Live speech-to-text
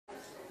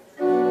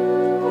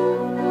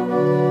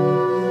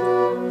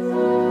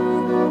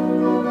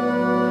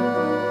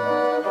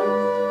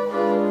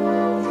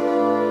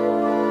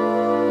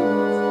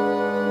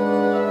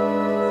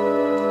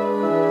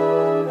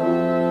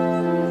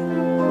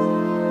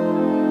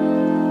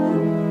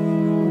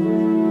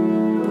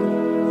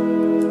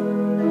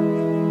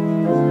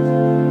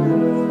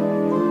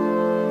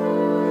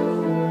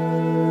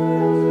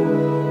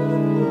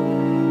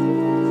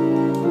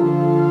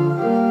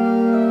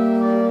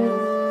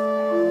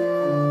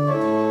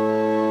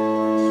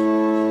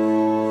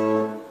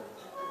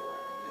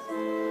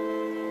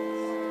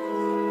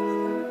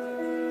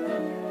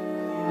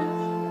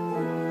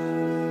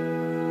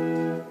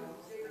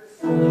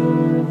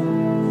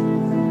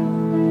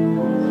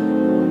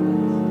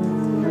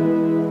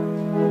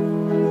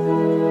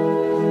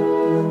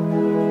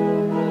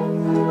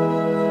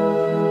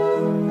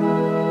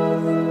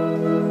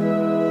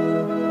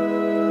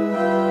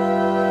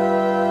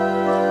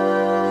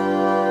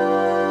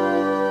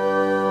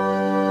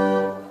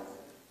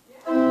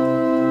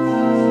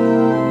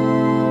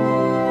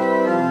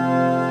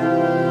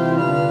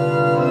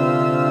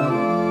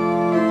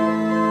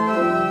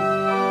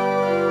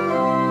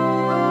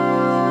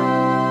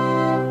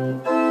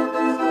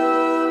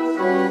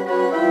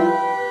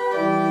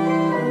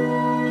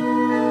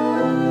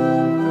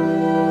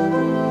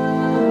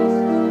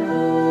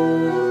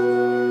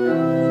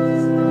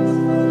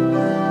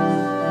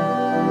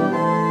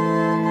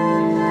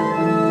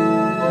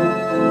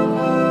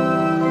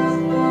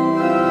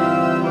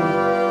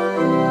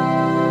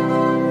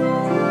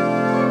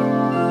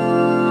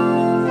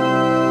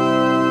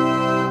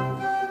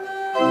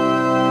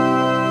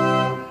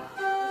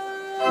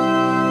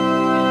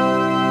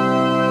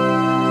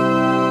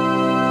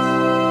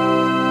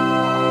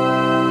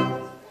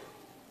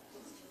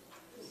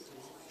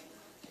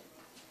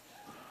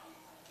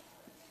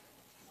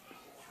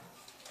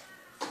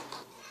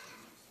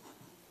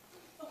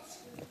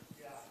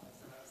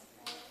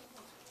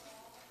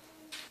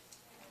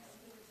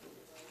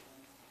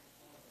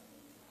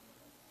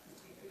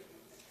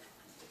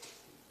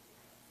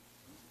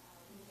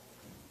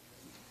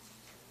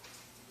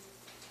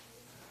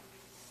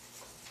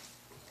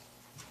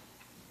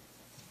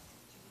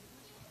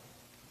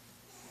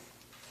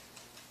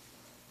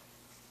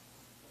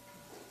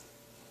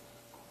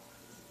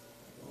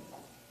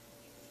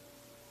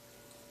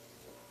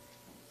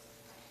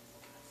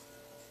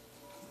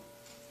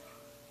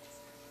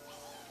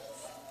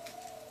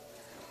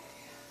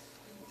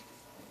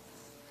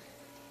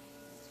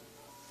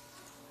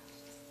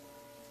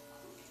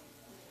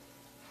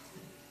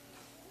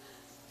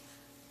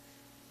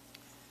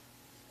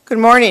Good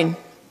morning.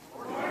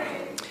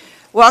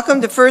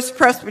 Welcome to First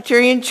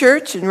Presbyterian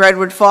Church in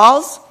Redwood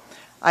Falls.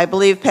 I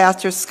believe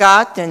Pastor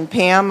Scott and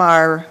Pam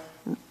are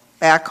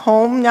back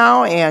home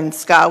now, and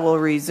Scott will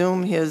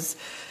resume his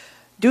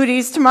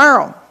duties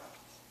tomorrow.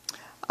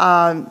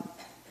 Follow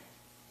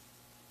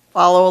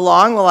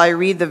along while I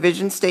read the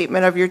vision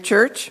statement of your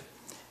church.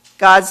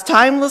 God's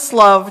timeless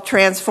love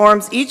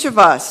transforms each of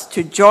us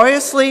to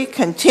joyously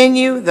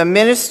continue the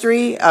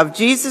ministry of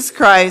Jesus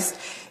Christ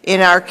in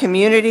our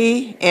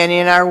community and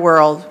in our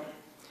world.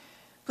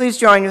 Please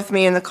join with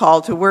me in the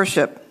call to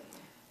worship.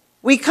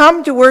 We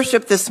come to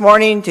worship this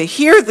morning to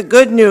hear the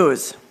good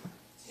news.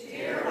 To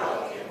hear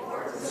about the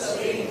importance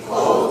of being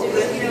clothed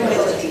with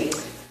humility.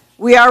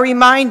 We are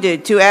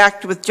reminded to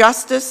act with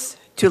justice,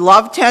 to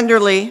love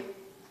tenderly,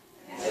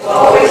 and to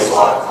always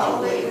walk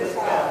humbly with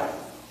God.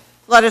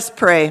 Let us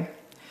pray.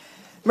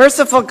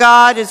 Merciful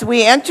God, as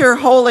we enter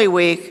Holy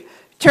Week,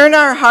 turn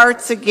our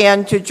hearts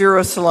again to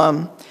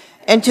Jerusalem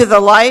and to the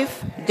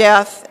life,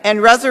 death,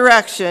 and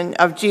resurrection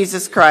of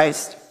Jesus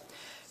Christ.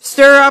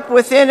 Stir up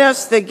within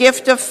us the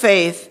gift of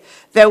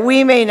faith, that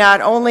we may not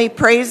only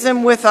praise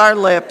him with our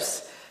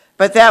lips,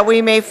 but that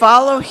we may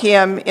follow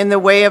him in the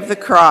way of the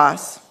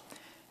cross.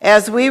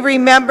 As we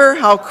remember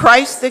how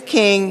Christ the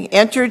King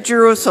entered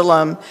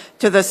Jerusalem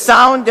to the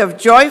sound of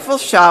joyful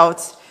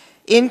shouts,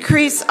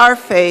 increase our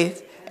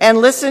faith and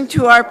listen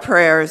to our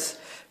prayers,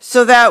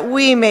 so that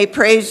we may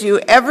praise you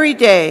every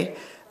day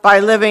by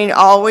living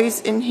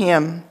always in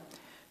him.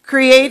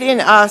 Create in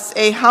us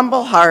a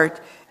humble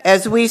heart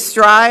as we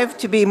strive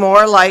to be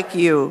more like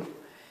you.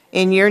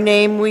 In your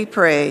name we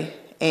pray,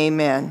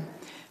 amen.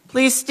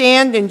 Please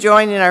stand and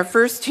join in our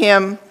first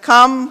hymn,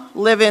 Come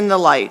Live in the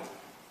Light.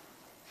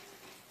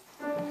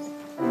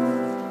 Come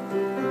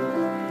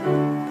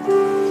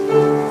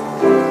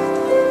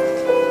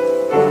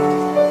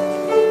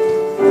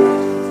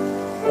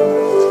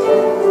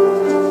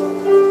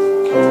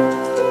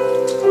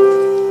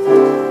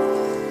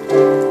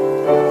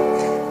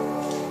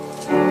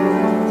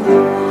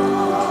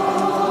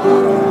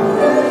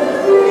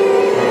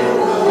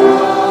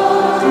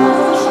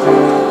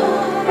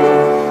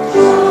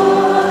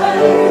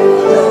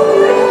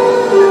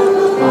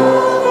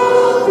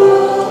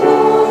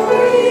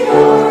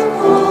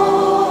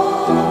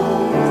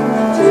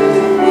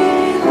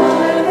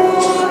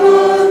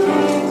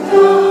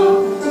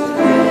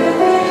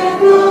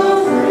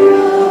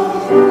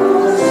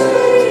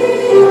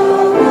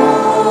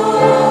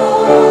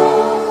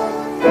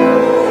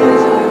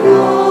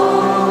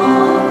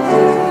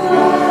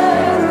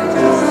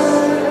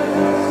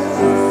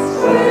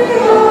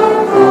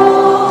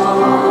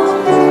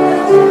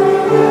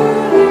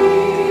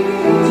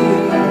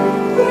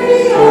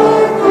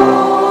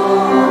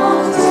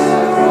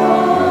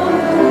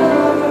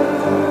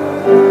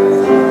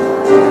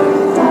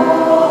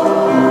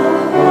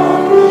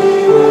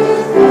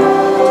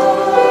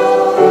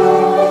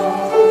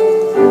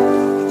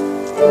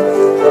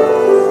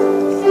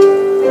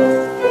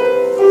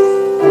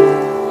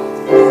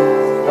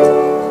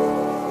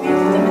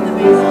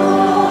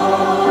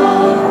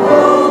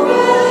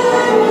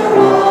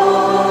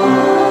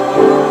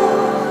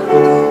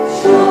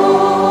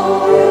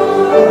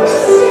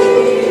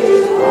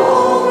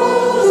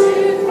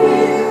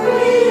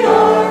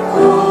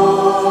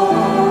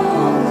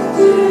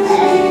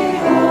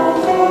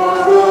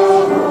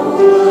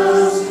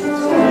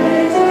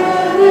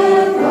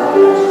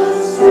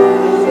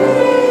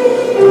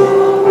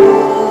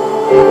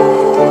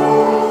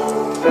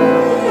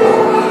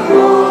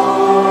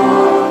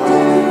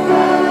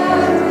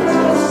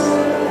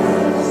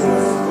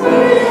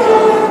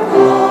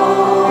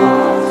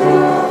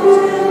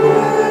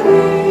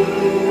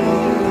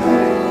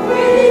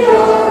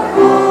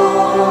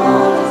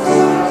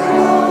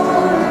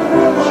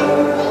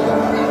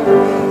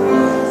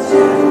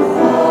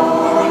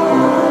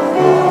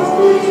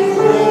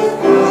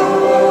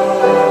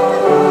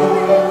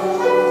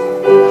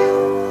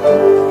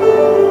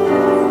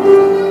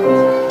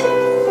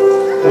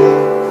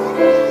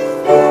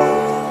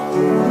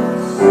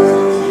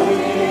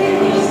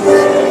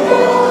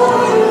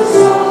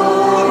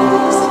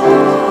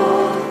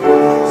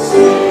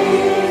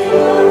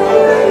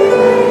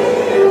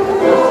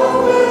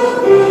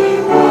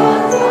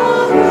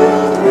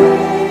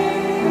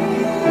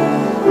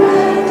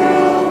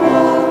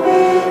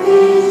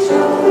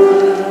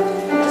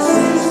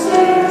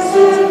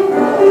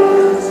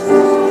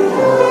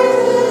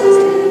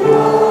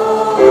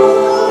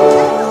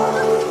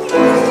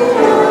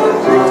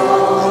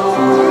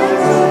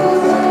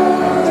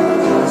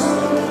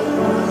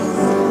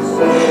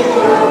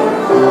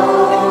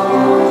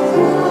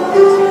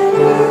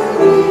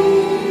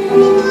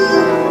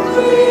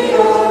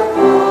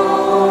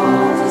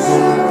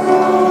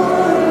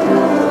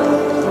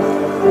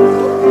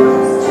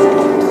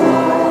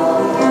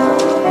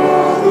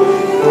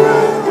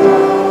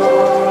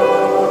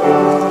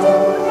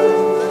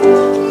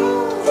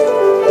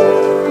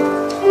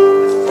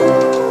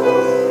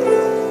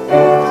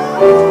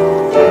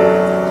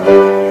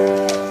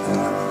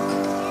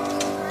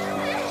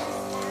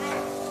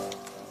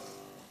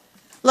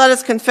let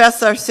us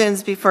confess our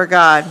sins before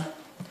God.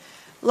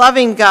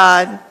 Loving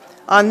God,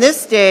 on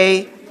this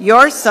day,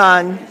 your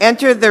Son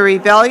entered the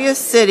rebellious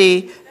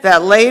city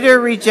that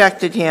later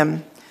rejected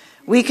him.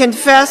 We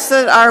confess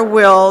that our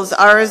wills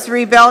are as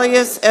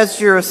rebellious as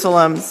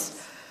Jerusalem's.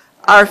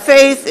 Our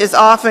faith is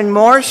often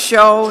more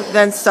show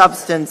than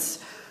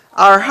substance.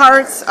 Our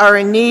hearts are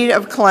in need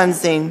of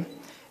cleansing.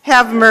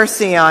 Have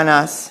mercy on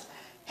us.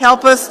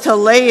 Help us to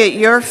lay at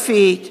your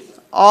feet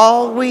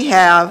all we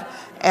have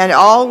and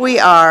all we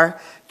are,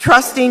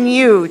 trusting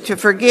you to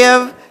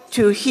forgive,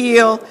 to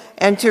heal,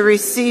 and to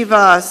receive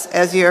us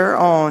as your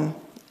own.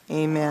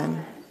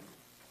 Amen.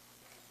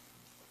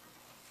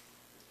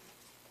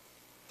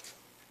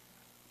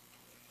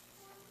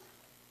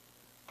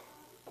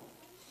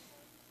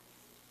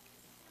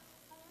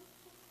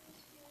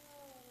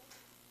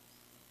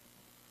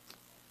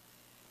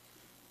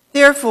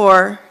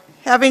 Therefore,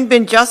 having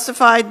been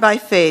justified by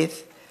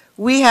faith,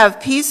 we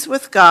have peace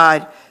with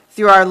God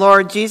through our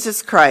Lord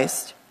Jesus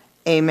Christ.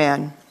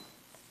 Amen.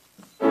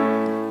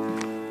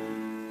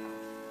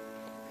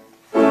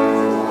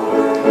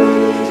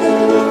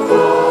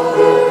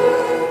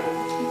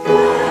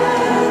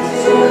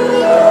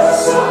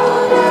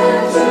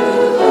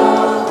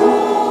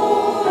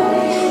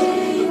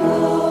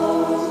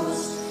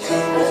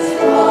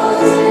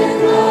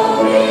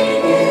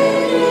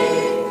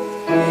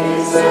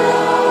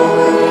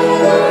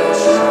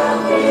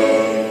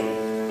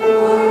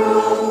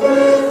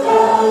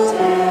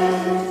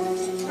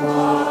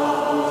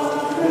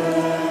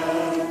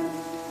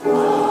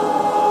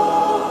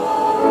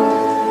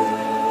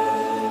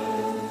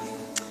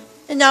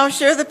 Now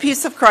share the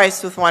peace of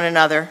Christ with one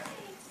another.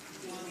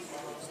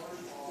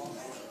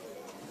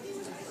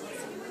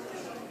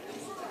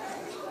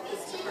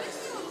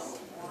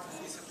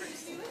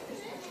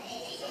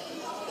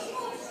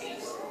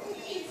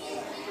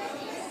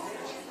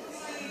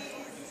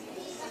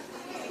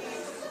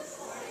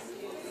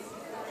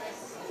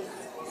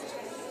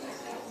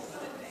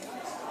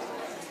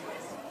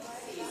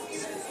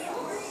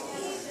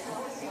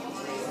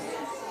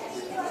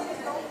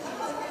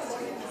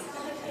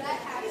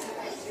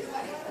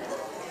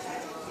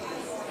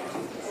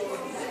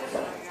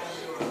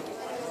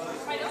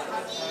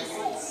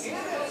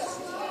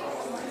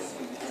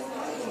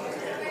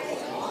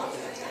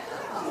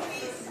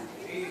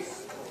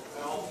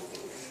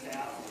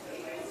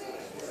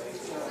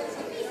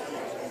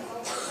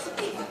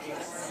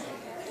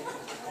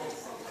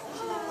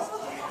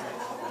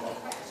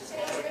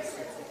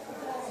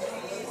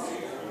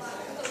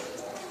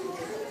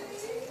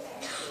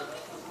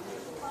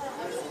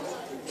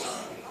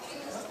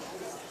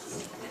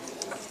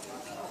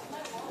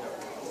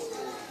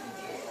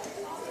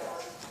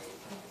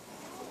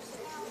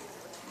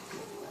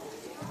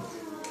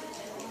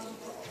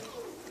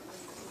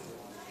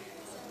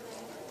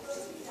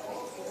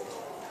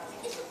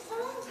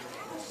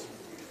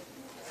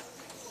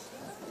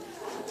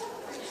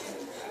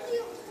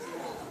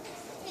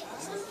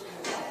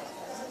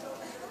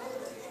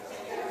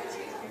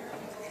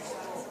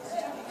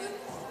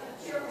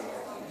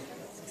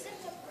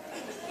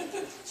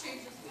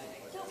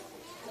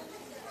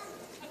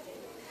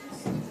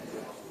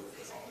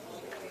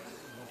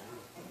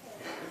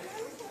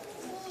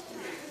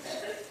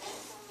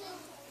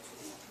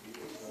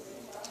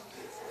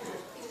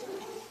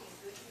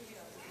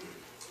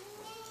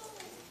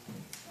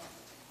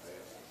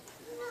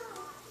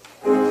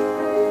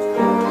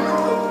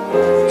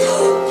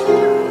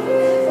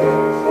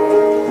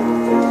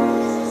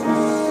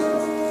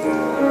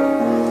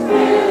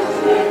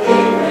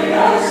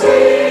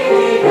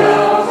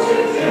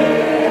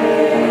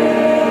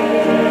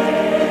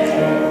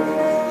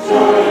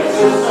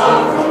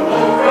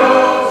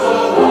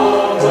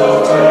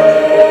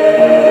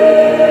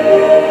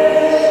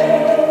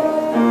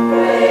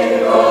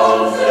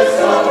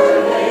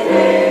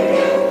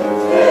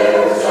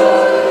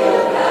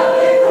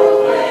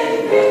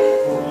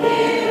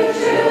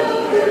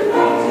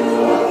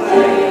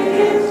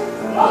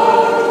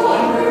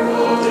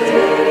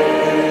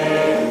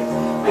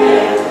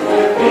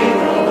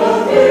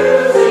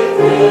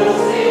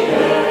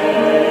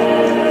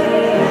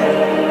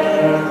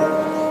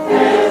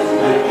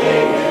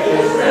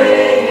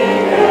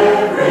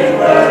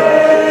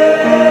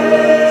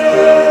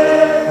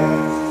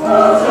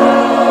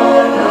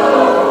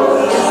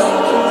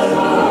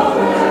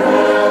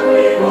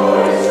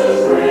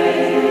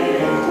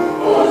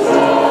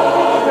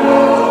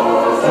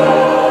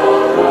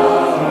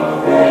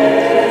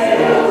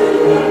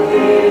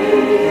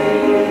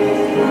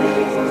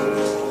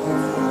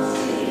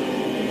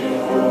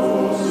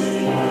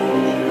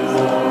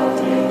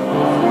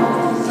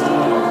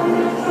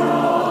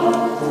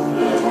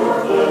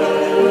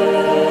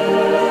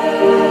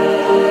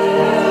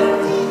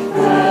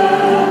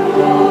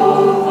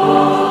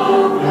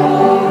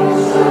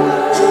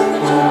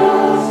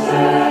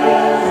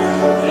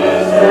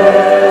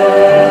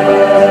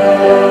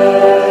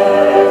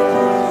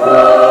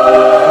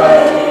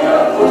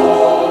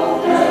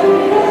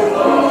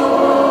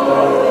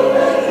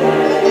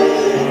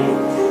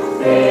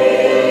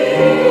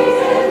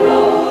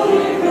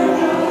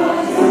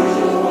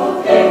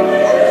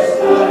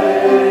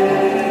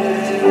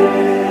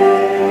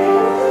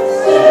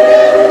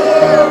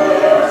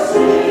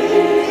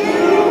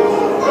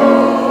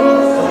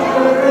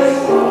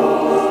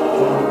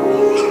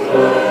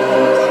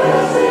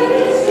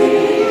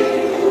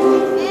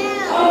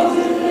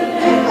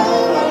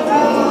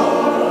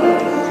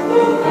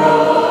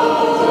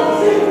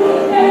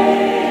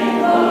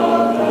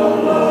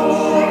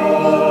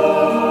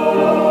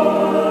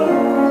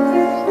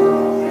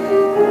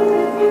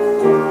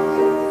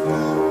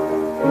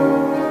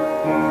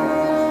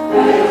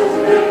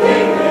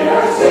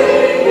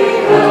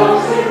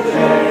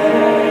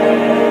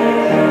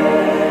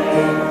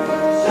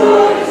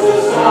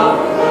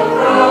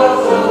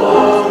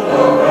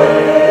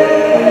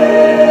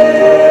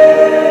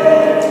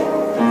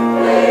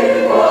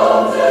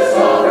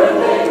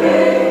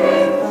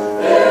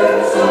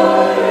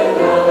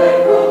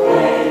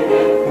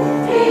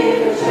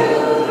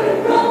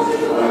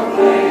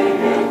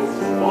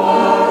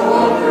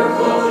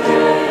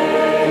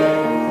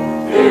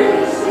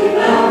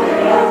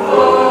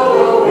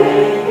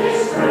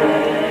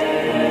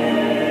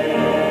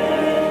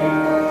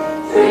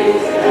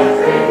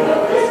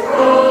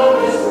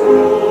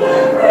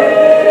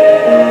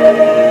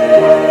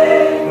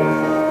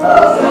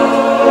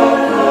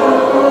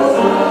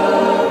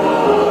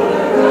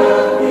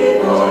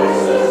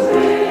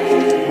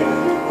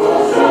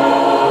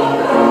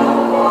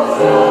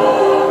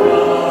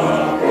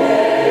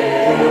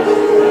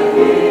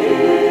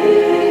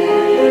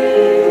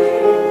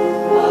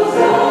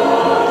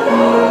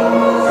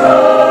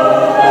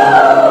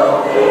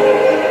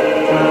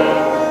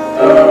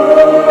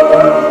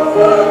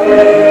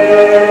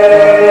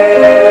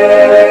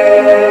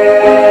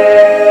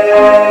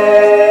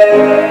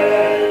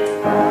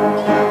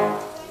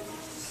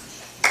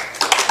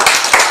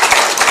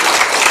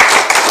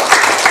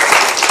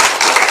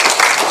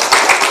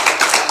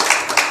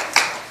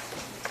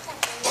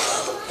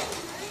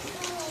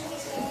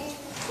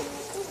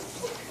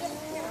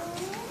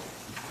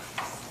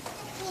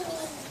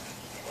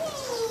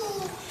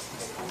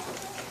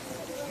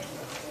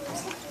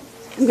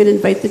 going to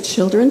invite the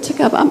children to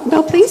come up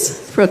now, please,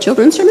 for a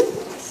children's sermon.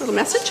 A little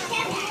message.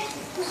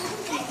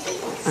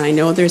 I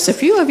know there's a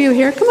few of you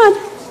here. Come on.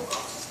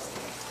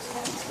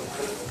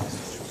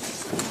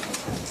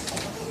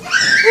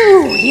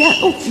 Oh, yeah.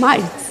 Oh, my.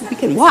 We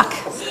can walk.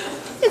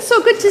 It's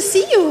so good to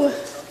see you.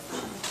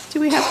 Do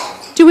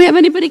we have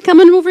anybody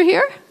coming over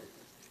here?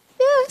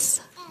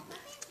 Yes.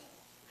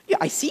 Yeah,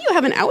 I see you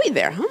have an owie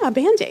there, huh? A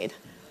Band-Aid.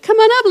 Come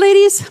on up,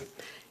 ladies.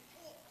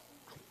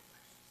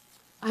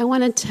 I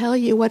want to tell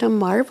you what a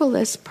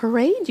marvelous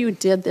parade you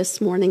did this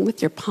morning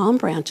with your palm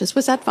branches.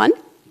 Was that fun?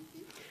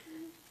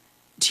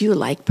 Do you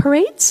like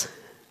parades?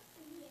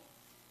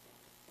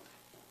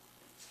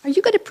 Are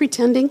you good at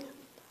pretending?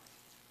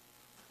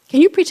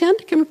 Can you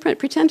pretend? Can we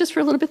pretend just for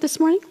a little bit this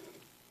morning?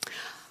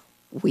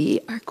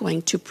 We are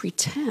going to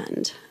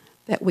pretend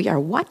that we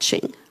are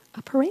watching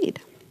a parade.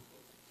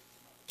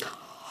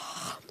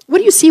 What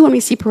do you see when we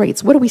see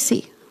parades? What do we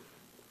see?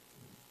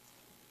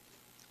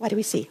 What do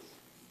we see?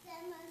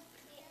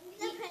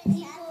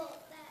 People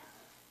that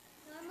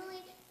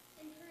normally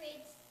in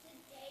parades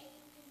today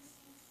you can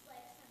see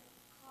like some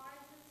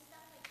cars and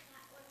stuff like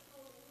that or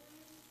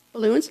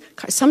balloons.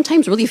 Balloons?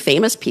 Sometimes really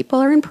famous people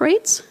are in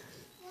parades.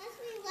 Once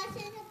we watched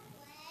a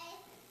play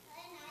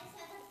and I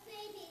saw the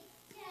baby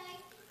tag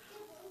the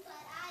balloon,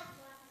 but I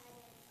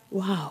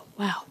love it.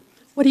 Wow.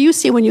 What do you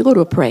see when you go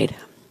to a parade?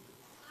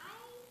 I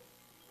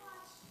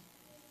watched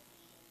the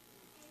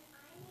and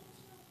I made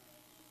sure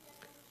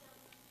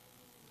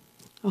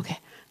babies Okay.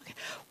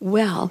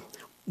 Well,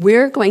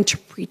 we're going to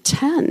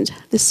pretend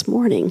this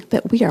morning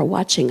that we are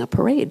watching a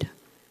parade.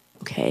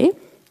 Okay?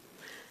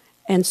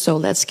 And so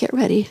let's get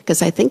ready,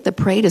 because I think the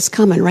parade is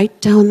coming right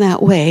down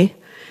that way.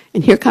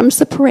 And here comes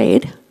the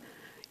parade.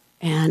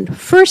 And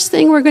first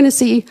thing we're going to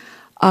see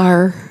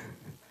are,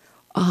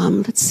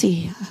 let's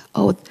see.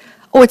 Oh,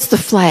 it's the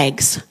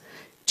flags.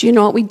 Do you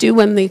know what we do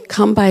when they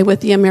come by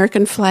with the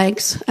American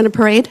flags in a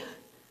parade?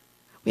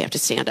 We have to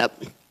stand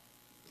up.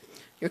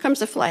 Here comes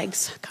the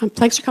flags.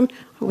 Flags are coming.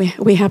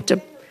 We have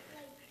to,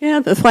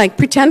 the flag.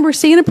 Pretend we're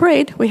seeing a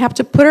parade. We have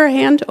to put our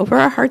hand over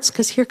our hearts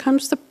because here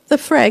comes the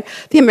flag.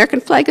 The American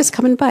flag is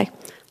coming by.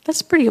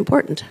 That's pretty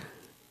important.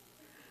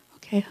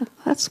 Okay,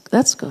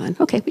 that's gone.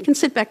 Okay, we can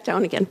sit back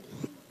down again.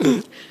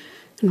 And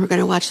we're going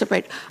to watch the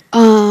parade.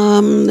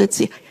 Let's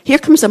see. Here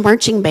comes a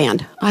marching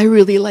band. I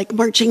really like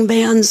marching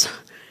bands.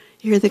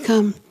 Here they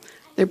come.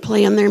 They're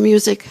playing their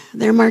music.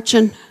 They're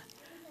marching.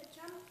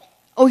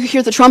 Oh, you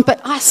hear the trumpet?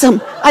 Awesome.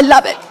 I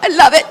love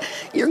it.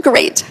 You're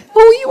great.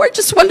 Oh, you are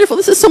just wonderful.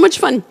 This is so much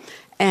fun.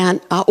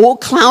 And,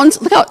 clowns.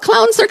 Look out.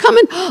 Clowns, they're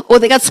coming. Oh,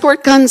 they got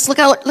squirt guns. Look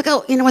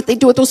out. You know what they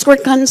do with those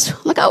squirt guns?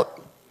 Look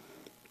out.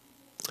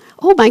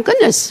 Oh, my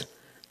goodness.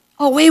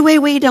 Oh,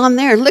 way down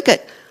there. Look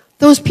at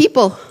those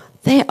people.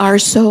 They are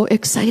so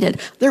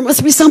excited. There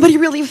must be somebody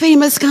really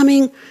famous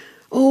coming.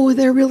 Oh,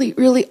 they're really,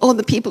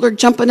 the people are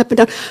jumping up and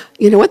down.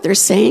 You know what they're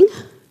saying?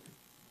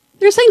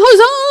 They're saying,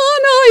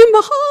 Hosanna in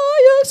the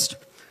highest,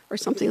 or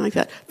something like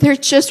that. They're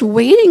just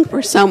waiting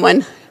for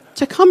someone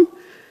to come.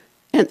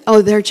 And,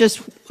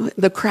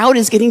 the crowd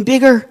is getting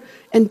bigger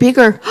and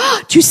bigger.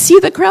 Do you see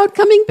the crowd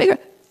coming bigger?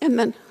 And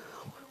then,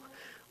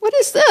 what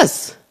is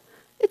this?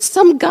 It's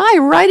some guy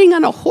riding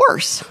on a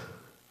horse.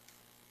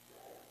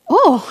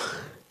 Oh,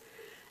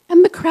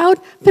 and the crowd,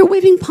 they're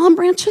waving palm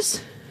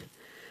branches.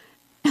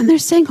 And they're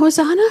saying,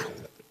 Hosanna.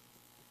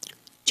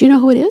 Do you know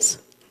who it is?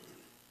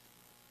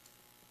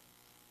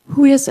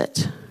 Who is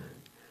it?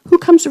 Who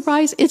comes to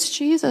rise? It's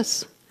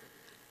Jesus.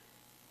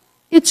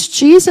 It's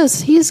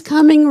Jesus. He's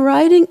coming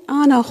riding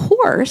on a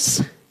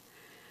horse.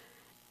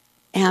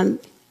 And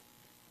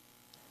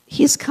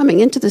he's coming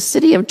into the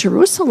city of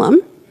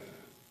Jerusalem.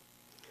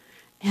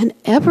 And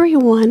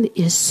everyone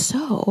is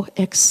so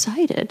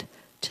excited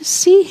to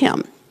see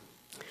him.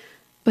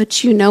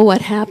 But you know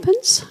what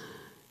happens?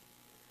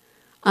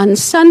 On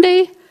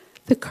Sunday,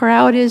 the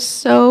crowd is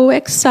so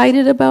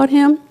excited about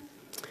him.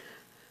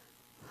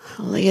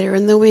 Later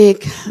in the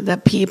week, the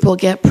people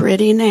get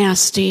pretty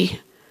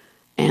nasty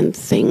and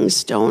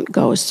things don't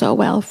go so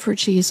well for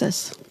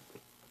Jesus.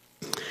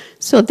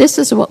 So this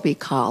is what we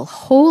call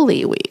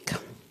Holy Week.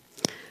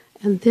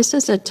 And this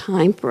is a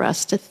time for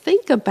us to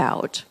think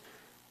about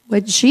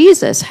what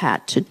Jesus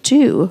had to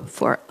do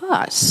for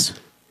us.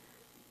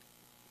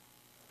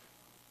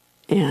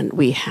 And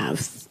we have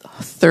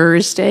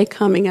Thursday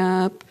coming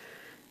up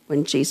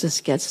when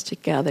Jesus gets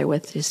together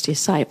with his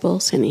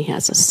disciples and he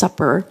has a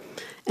supper.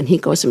 And he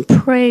goes and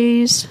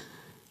prays.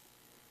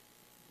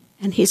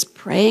 And he's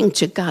praying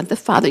to God the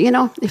Father. You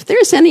know, if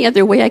there's any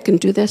other way I can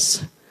do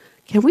this,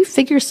 can we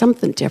figure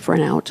something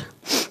different out?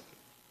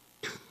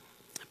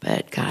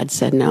 But God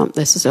said, no,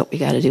 this is what we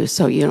got to do.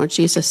 So,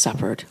 Jesus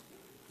suffered.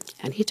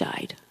 And he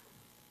died.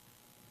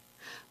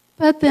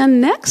 But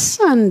then next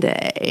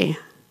Sunday,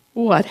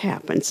 what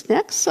happens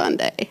next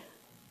Sunday?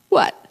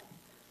 What?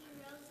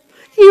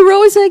 He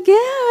rose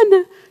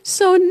again.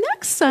 So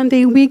next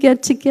Sunday we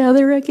get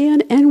together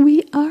again and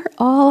we are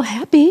all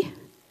happy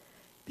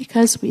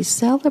because we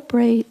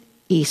celebrate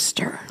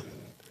Easter.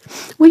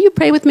 Will you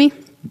pray with me?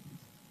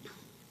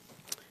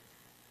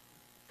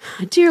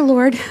 Dear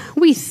Lord,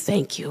 we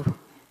thank you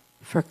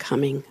for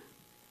coming,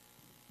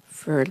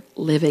 for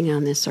living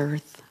on this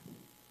earth,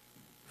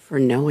 for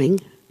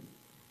knowing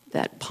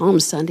that Palm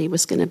Sunday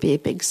was going to be a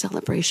big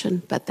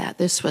celebration, but that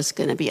this was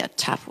going to be a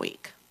tough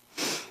week.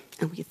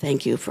 And we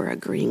thank you for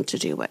agreeing to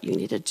do what you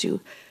needed to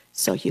do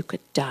so you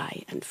could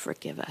die and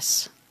forgive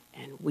us,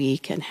 and we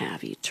can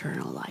have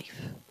eternal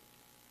life.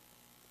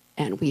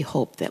 And we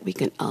hope that we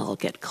can all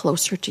get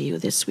closer to you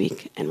this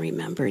week and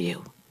remember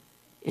you.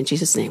 In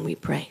Jesus' name we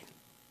pray.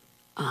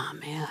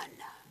 Amen.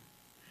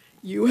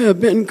 You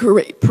have been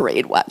great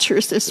parade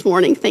watchers this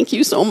morning. Thank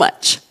you so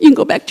much. You can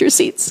go back to your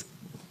seats.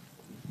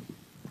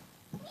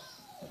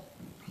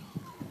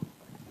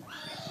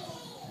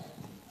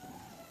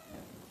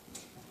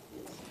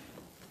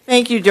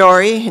 Thank you,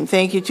 Dory, and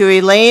thank you to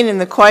Elaine and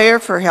the choir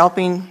for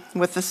helping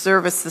with the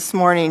service this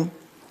morning.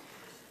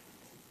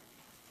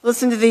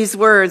 Listen to these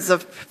words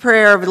of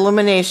prayer of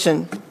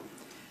illumination.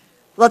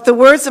 Let the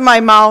words of my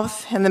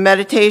mouth and the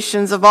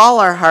meditations of all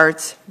our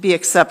hearts be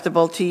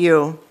acceptable to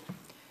you.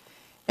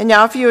 And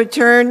now if you would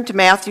turn to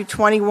Matthew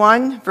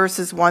 21,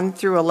 verses 1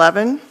 through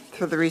 11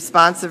 for the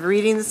responsive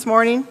reading this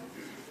morning.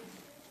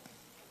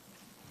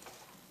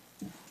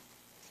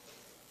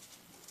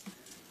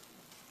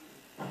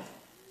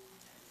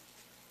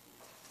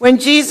 When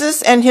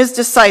Jesus and his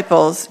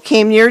disciples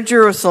came near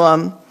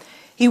Jerusalem,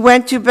 he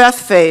went to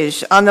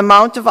Bethphage on the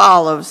Mount of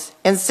Olives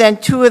and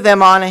sent two of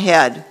them on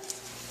ahead.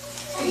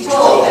 He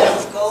told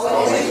them,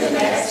 go into the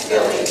next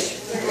village,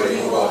 where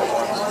you will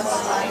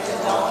find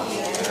a donkey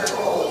and her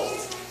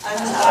colt.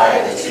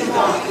 Untie the two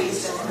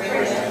donkeys and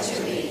bring them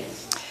to me.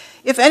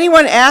 If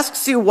anyone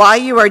asks you why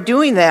you are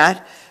doing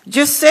that,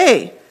 just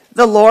say,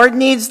 the Lord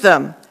needs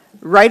them.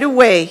 Right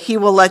away, he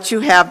will let you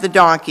have the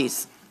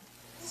donkeys.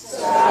 So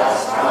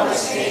God's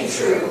promise came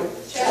true,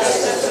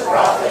 just as the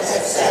prophet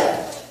had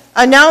said.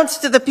 Announce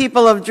to the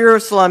people of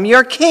Jerusalem,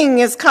 your king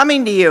is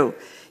coming to you.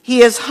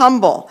 He is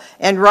humble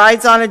and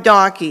rides on a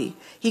donkey.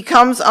 He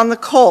comes on the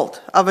colt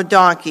of a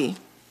donkey.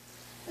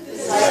 The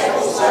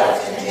disciples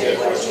left and did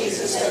what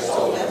Jesus had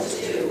told them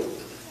to do.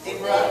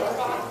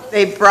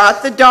 They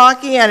brought the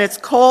donkey and its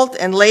colt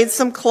and laid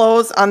some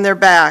clothes on their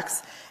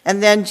backs.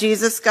 And then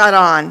Jesus got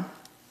on.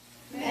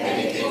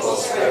 Many people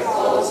spread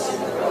clothes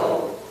in the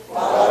road,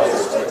 while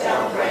others put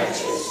down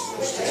branches,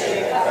 which they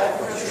had cut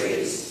from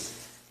trees.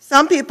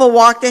 Some people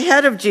walked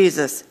ahead of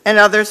Jesus, and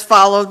others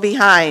followed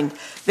behind.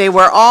 They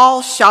were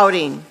all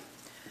shouting,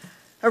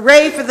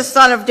 "Hooray for the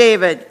Son of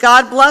David!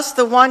 God bless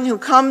the one who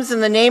comes in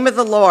the name of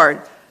the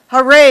Lord!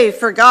 Hooray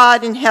for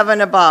God in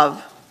heaven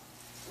above!"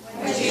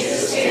 When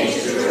Jesus came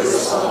to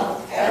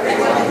Jerusalem,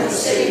 everyone in the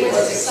city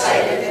was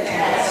excited and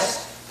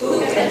asked,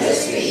 "Who can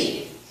this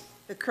be?"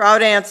 The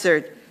crowd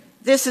answered,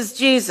 "This is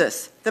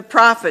Jesus, the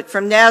prophet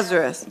from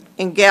Nazareth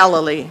in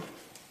Galilee."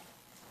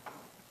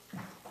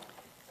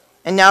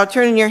 And now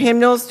turn in your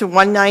hymnals to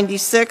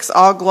 196,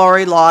 All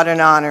Glory, Laud,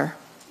 and Honor.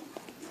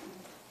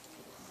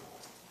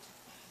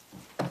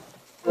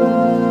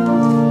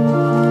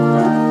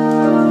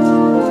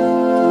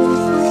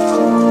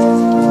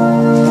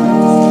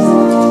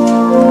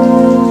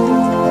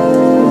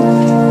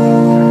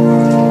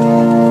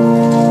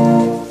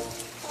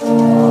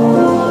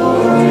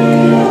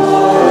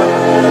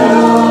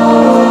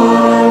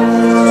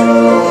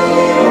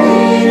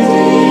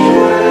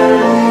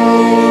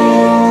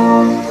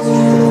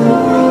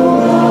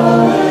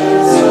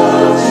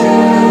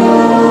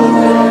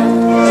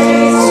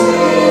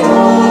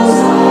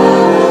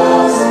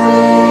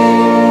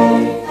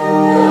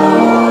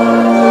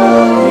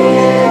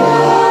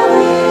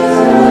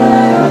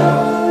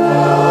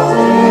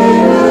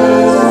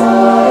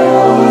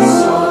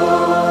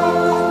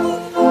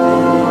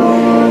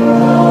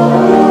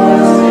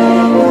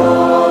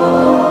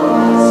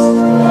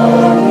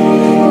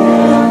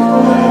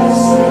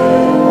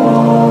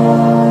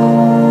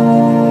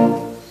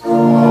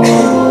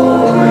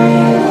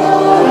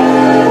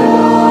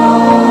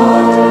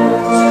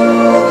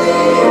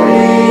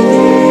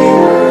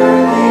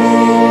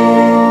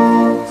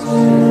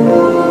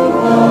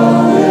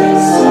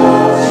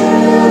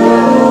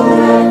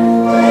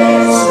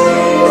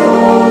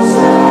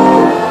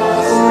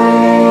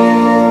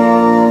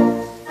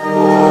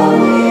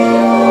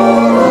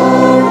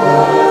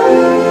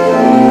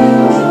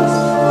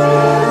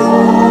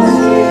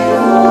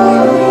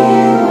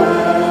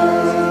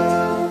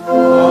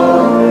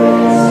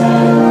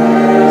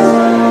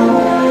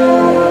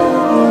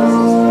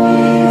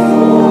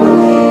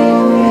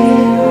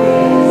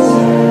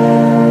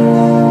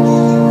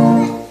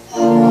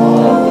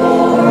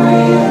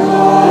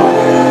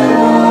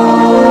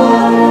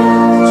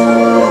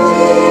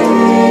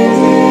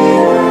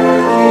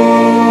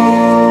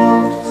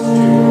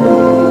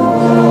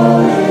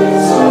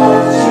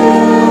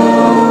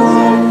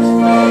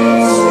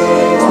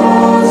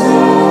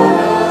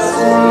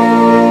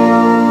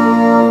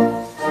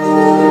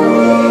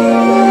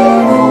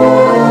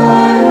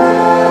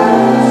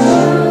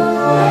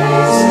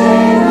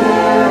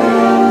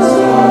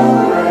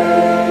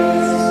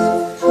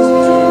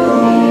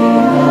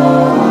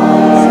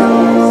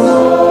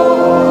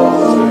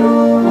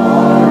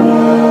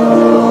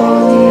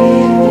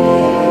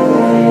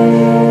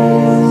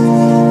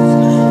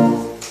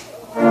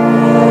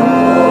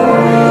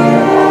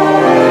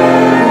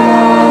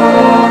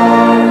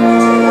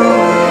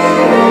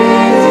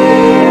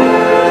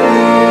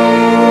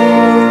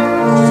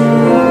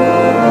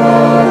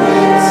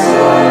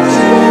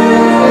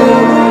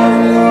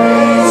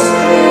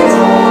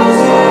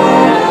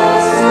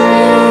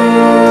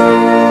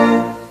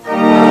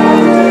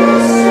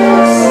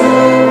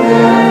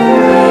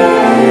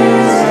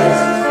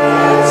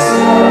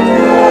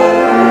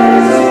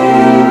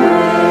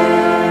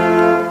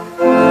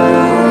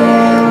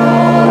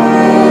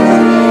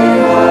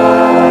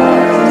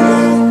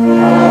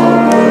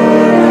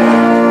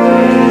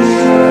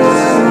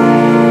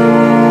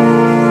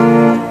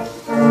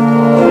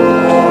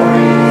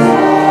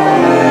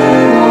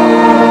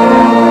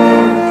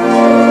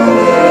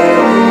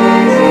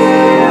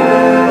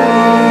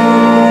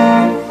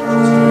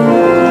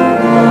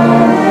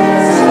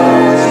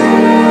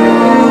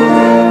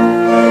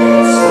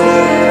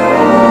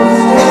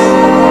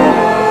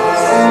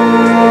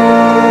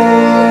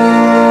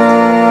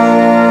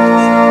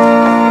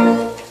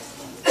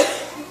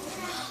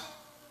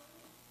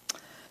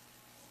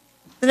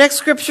 next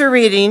scripture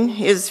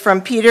reading is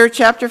from Peter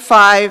chapter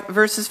 5,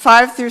 verses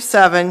 5 through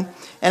 7,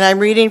 and I'm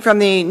reading from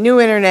the New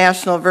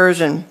International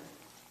Version.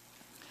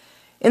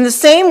 In the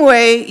same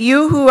way,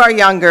 you who are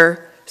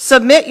younger,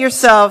 submit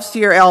yourselves to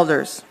your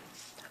elders.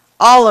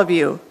 All of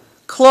you,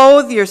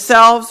 clothe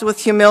yourselves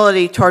with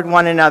humility toward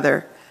one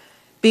another,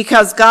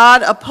 because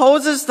God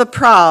opposes the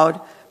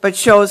proud, but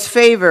shows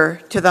favor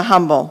to the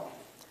humble.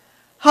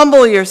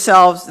 Humble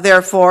yourselves,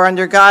 therefore,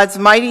 under God's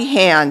mighty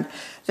hand,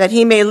 that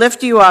he may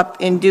lift you up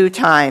in due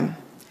time.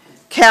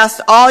 Cast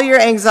all your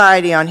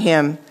anxiety on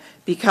him,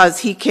 because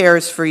he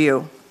cares for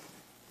you.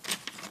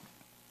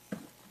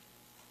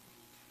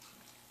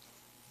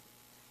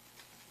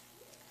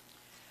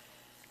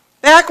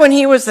 Back when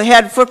he was the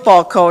head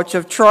football coach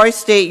of Troy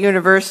State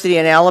University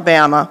in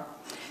Alabama,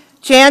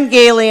 Chan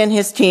Gailey and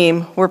his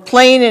team were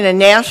playing in a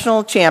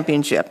national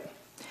championship.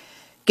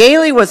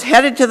 Gailey was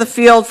headed to the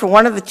field for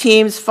one of the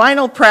team's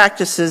final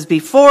practices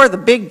before the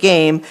big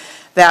game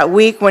that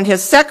week when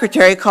his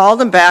secretary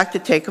called him back to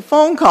take a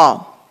phone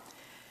call.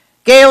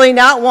 Gailey,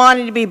 not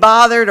wanting to be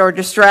bothered or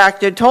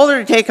distracted, told her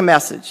to take a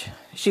message.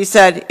 She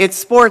said, "It's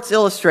Sports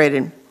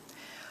Illustrated."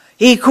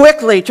 He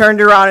quickly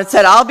turned around and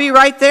said, "I'll be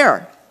right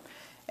there."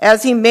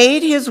 As he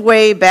made his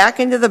way back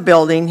into the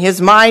building, his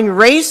mind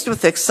raced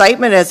with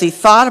excitement as he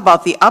thought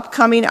about the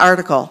upcoming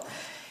article.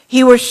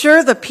 He was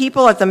sure the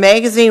people at the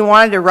magazine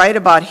wanted to write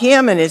about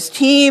him and his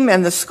team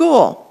and the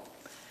school.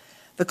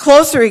 The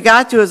closer he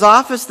got to his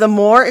office, the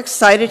more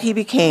excited he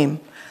became.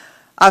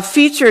 A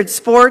featured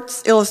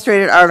Sports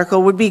Illustrated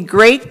article would be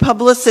great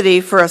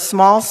publicity for a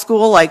small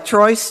school like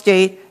Troy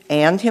State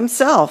and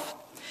himself.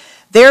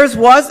 Theirs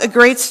was a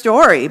great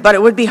story, but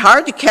it would be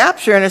hard to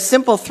capture in a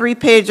simple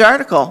 3-page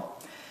article.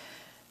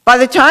 By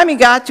the time he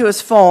got to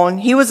his phone,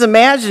 he was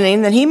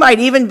imagining that he might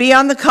even be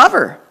on the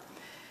cover.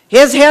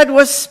 His head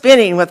was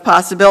spinning with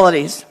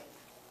possibilities.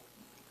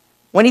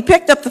 When he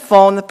picked up the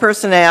phone, the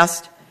person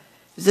asked,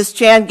 "Is this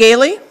Chan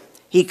Gailey?"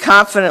 He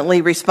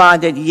confidently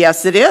responded,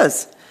 "Yes, it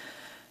is."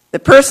 The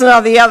person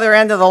on the other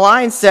end of the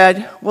line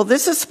said, "Well,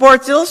 this is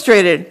Sports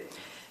Illustrated,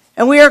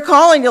 and we are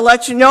calling to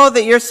let you know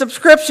that your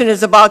subscription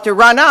is about to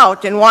run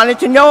out and wanted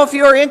to know if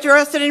you are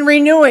interested in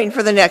renewing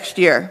for the next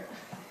year."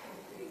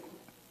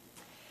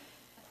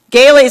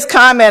 Gailey's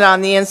comment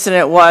on the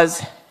incident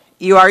was,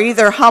 "You are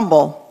either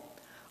humble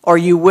or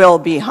you will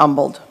be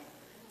humbled."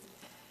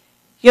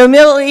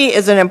 Humility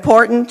is an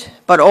important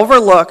but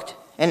overlooked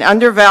and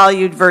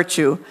undervalued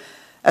virtue,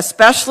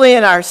 especially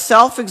in our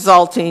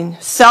self-exalting,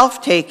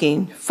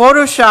 self-taking,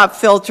 Photoshop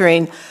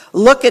filtering,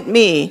 look at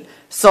me,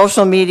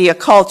 social media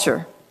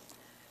culture.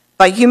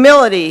 But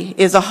humility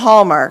is a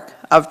hallmark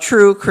of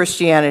true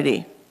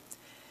Christianity.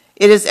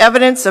 It is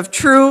evidence of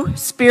true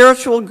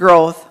spiritual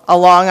growth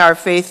along our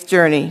faith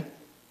journey.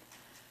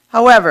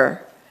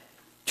 However,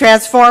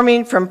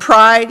 transforming from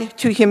pride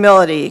to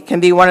humility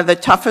can be one of the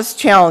toughest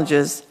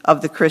challenges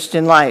of the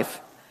Christian life.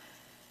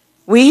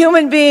 We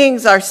human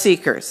beings are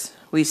seekers.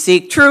 We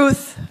seek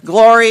truth,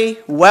 glory,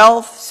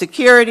 wealth,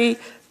 security,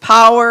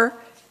 power,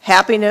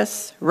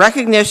 happiness,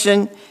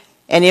 recognition,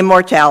 and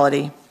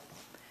immortality.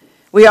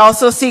 We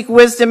also seek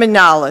wisdom and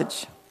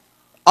knowledge.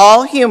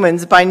 All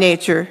humans by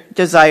nature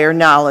desire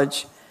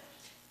knowledge.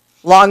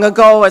 Long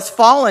ago, as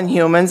fallen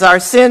humans, our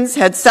sins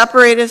had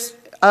separated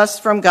us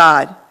from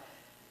God.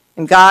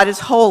 And God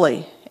is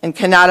holy and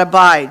cannot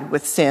abide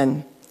with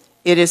sin.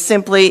 It is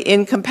simply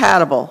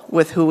incompatible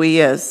with who he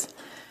is.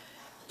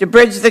 To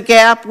bridge the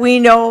gap, we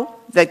know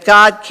that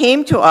God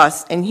came to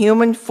us in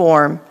human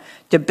form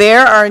to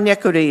bear our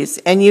iniquities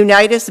and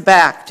unite us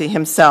back to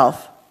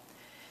himself.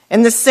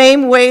 In the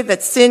same way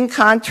that sin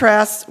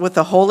contrasts with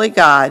a holy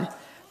God,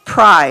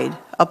 pride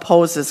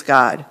opposes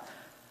God.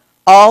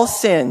 All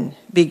sin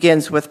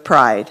begins with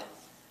pride.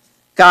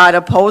 God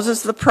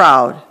opposes the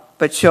proud,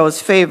 but shows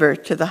favor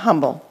to the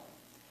humble.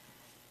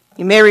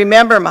 You may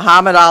remember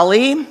Muhammad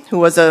Ali, who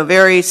was a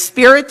very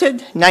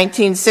spirited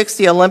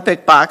 1960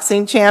 Olympic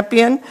boxing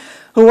champion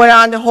who went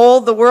on to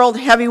hold the world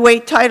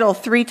heavyweight title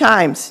 3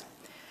 times.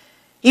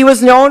 He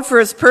was known for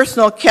his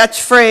personal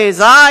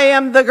catchphrase, "I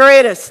am the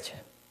greatest,"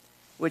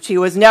 which he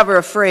was never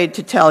afraid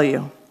to tell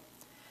you.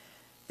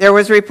 There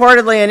was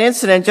reportedly an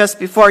incident just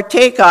before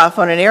takeoff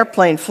on an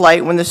airplane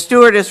flight when the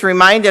stewardess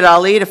reminded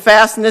Ali to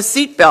fasten his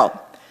seatbelt.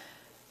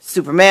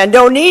 "Superman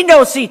don't need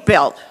no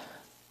seatbelt,"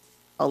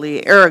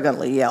 Ali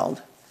arrogantly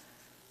yelled.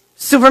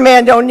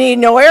 "Superman don't need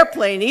no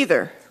airplane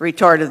either,"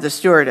 retorted the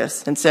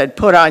stewardess and said,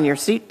 "Put on your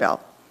seatbelt."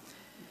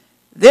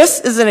 This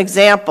is an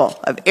example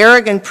of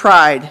arrogant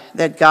pride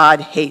that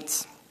God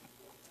hates.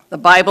 The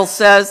Bible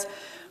says,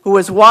 "Who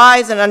is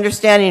wise and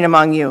understanding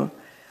among you?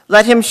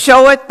 Let him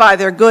show it by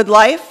their good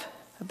life,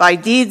 by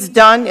deeds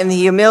done in the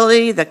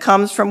humility that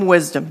comes from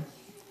wisdom."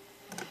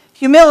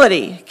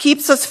 Humility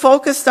keeps us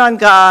focused on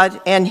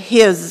God and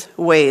his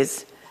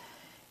ways.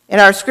 In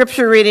our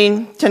scripture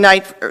reading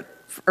tonight,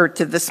 or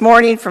to this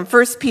morning from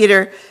 1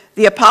 Peter,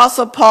 the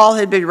Apostle Paul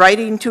had been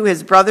writing to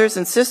his brothers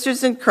and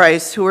sisters in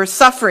Christ who were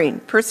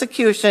suffering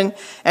persecution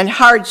and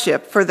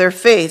hardship for their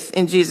faith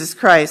in Jesus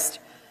Christ.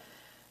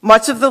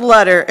 Much of the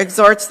letter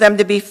exhorts them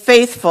to be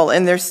faithful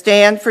in their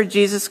stand for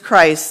Jesus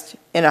Christ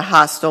in a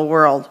hostile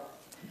world.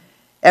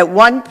 At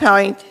one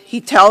point, he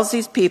tells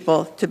these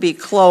people to be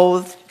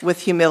clothed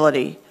with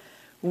humility.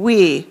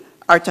 We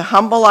are to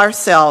humble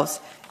ourselves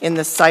in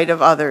the sight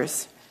of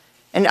others.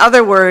 In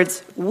other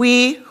words,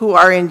 we who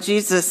are in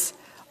Jesus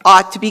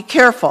ought to be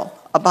careful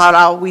about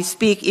how we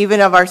speak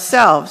even of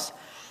ourselves,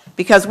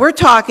 because we're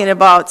talking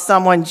about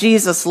someone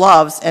Jesus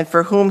loves and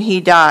for whom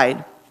he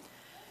died.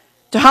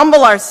 To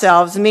humble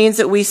ourselves means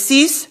that we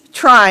cease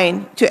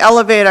trying to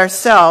elevate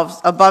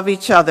ourselves above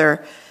each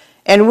other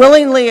and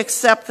willingly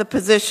accept the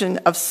position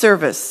of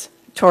service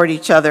toward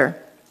each other.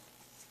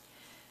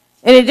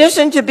 In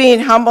addition to being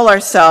humble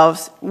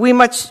ourselves, we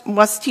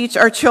must teach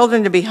our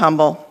children to be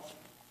humble.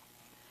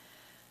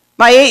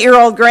 My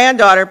 8-year-old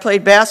granddaughter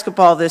played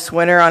basketball this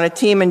winter on a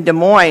team in Des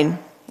Moines,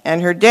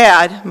 and her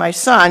dad, my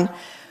son,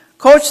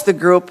 coached the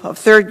group of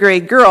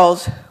third-grade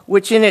girls,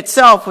 which in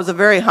itself was a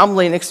very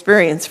humbling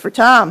experience for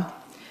Tom.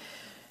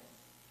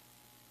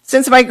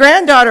 Since my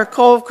granddaughter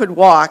Cove could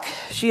walk,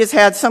 she has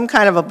had some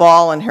kind of a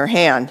ball in her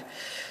hand.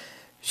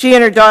 She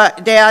and her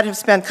dad have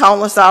spent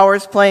countless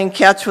hours playing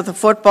catch with a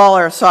football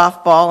or a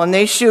softball, and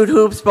they shoot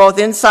hoops both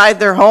inside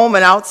their home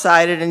and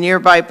outside at a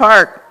nearby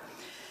park.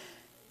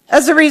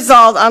 As a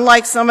result,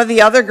 unlike some of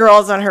the other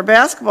girls on her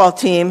basketball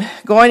team,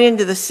 going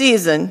into the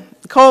season,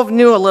 Cove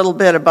knew a little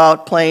bit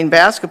about playing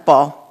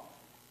basketball.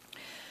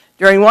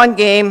 During one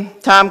game,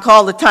 Tom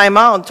called a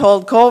timeout and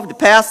told Cove to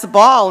pass the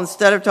ball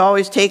instead of to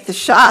always take the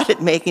shot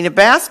at making a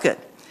basket.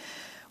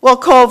 Well,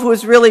 Cove, who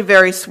is really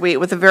very sweet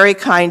with a very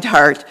kind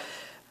heart,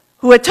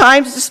 who at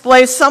times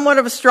displays somewhat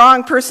of a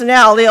strong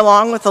personality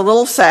along with a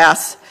little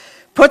sass,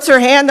 puts her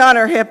hand on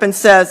her hip and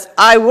says,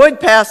 "I would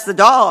pass the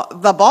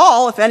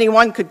ball if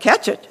anyone could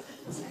catch it."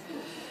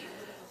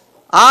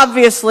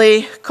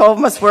 Obviously, Cove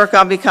must work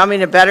on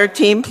becoming a better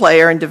team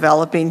player and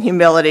developing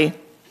humility.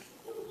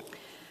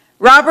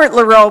 Robert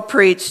Leroux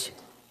preached,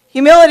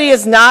 "Humility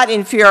is not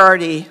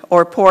inferiority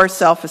or poor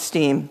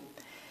self-esteem.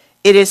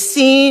 It is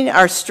seeing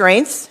our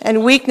strengths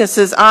and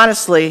weaknesses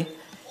honestly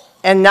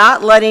and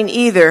not letting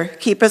either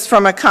keep us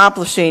from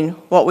accomplishing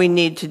what we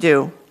need to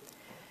do.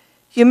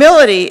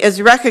 Humility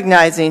is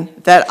recognizing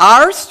that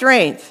our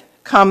strength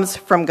comes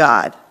from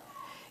God.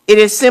 It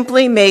is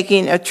simply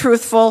making a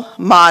truthful,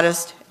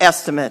 modest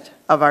estimate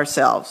of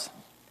ourselves."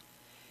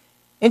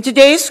 In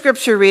today's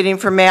scripture reading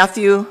from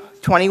Matthew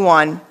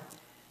 21,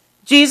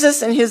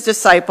 Jesus and his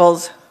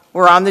disciples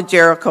were on the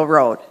Jericho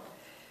road.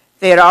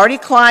 They had already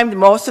climbed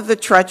most of the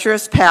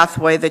treacherous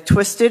pathway that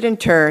twisted and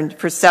turned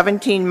for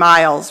 17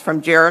 miles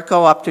from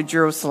Jericho up to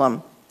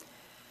Jerusalem.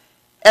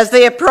 As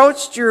they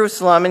approached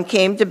Jerusalem and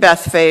came to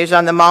Bethphage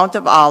on the Mount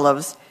of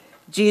Olives,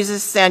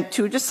 Jesus sent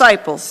 2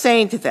 disciples,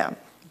 saying to them,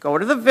 "Go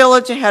to the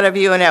village ahead of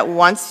you, and at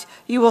once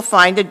you will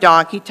find a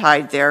donkey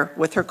tied there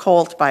with her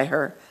colt by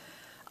her.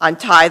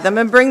 Untie them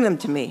and bring them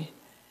to me.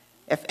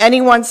 If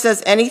anyone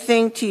says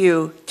anything to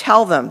you,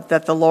 tell them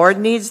that the Lord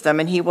needs them,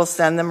 and he will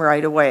send them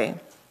right away."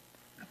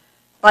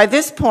 By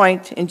this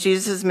point in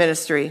Jesus'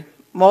 ministry,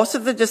 most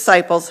of the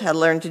disciples had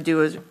learned to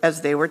do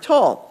as they were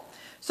told.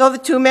 So the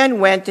 2 men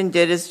went and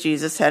did as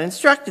Jesus had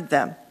instructed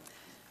them.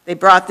 They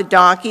brought the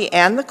donkey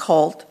and the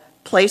colt,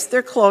 placed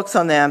their cloaks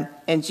on them,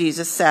 and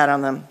Jesus sat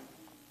on them.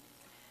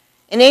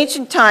 In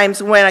ancient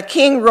times, when a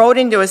king rode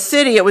into a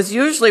city, it was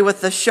usually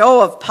with the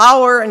show of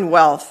power and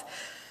wealth.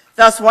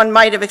 Thus, one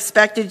might have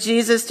expected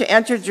Jesus to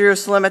enter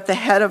Jerusalem at the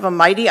head of a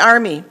mighty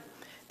army,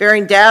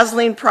 bearing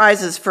dazzling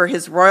prizes for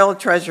his royal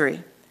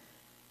treasury.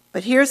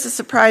 But here's the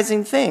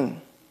surprising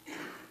thing.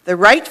 The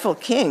rightful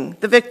king,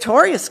 the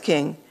victorious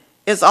king,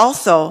 is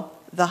also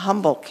the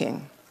humble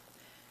king.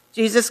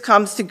 Jesus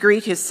comes to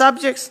greet his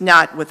subjects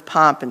not with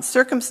pomp and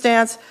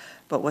circumstance,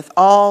 but with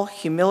all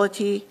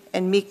humility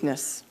and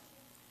meekness.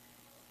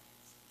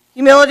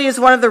 Humility is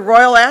one of the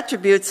royal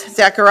attributes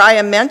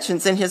Zechariah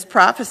mentions in his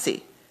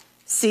prophecy.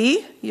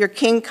 "See, your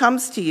king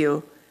comes to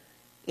you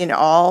in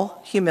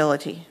all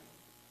humility."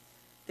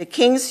 The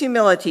king's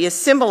humility is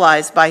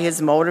symbolized by his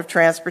mode of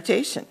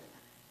transportation.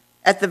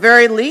 At the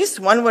very least,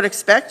 one would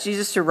expect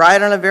Jesus to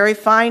ride on a very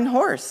fine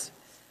horse.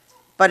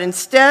 But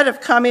instead of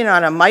coming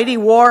on a mighty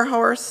war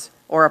horse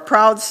or a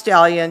proud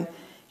stallion,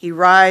 he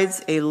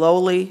rides a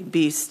lowly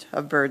beast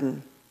of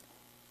burden.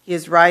 He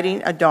is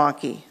riding a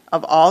donkey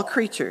of all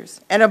creatures,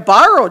 and a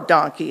borrowed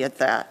donkey at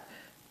that.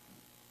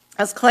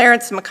 As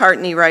Clarence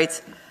McCartney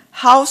writes,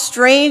 "How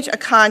strange a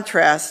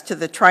contrast to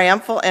the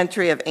triumphal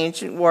entry of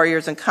ancient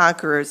warriors and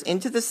conquerors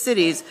into the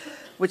cities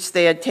which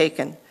they had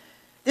taken.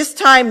 This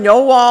time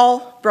no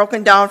wall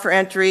broken down for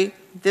entry,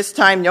 this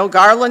time no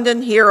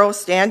garlanded hero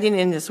standing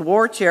in his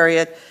war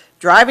chariot,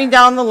 driving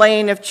down the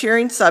lane of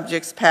cheering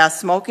subjects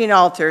past smoking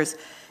altars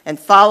and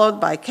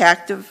followed by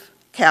captive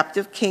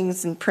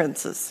kings and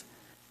princes.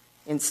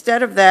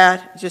 Instead of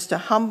that, just a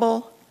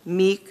humble,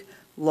 meek,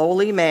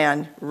 lowly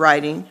man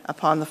riding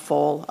upon the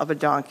foal of a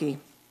donkey."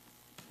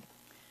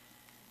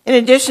 In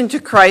addition to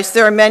Christ,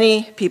 there are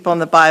many people in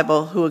the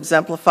Bible who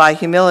exemplify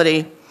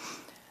humility.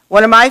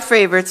 One of my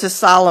favorites is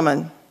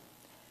Solomon.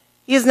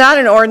 He is not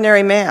an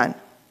ordinary man.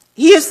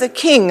 He is the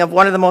king of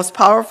one of the most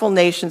powerful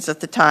nations at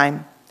the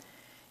time.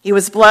 He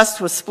was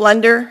blessed with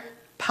splendor,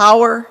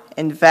 power,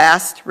 and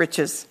vast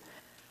riches.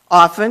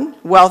 Often,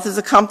 wealth is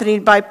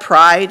accompanied by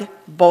pride,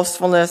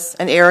 boastfulness,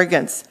 and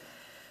arrogance.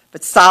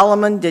 But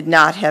Solomon did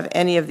not have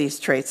any of these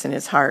traits in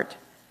his heart.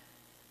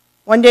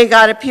 One day,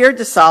 God appeared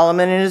to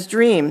Solomon in his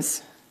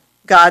dreams.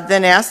 God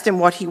then asked him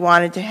what he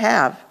wanted to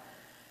have.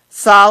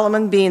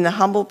 Solomon, being the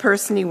humble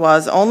person he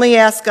was, only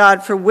asked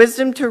God for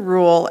wisdom to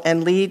rule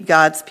and lead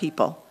God's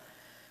people.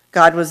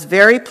 God was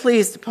very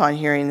pleased upon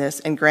hearing this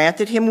and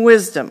granted him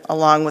wisdom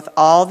along with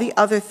all the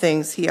other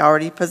things he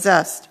already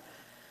possessed.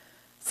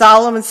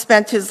 Solomon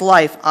spent his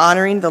life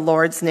honoring the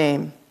Lord's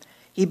name.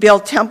 He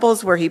built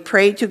temples where he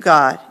prayed to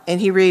God,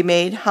 and he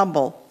remained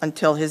humble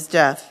until his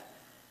death.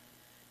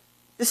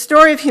 The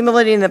story of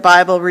humility in the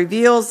Bible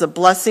reveals the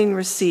blessing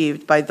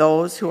received by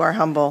those who are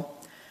humble.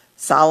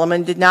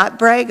 Solomon did not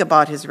brag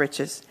about his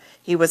riches.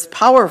 He was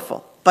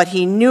powerful, but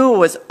he knew it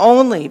was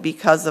only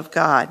because of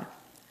God.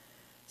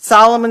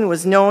 Solomon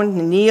was known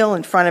to kneel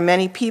in front of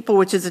many people,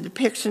 which is a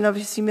depiction of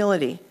his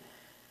humility.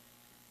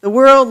 The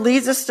world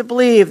leads us to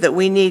believe that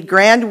we need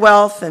grand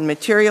wealth and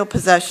material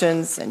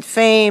possessions and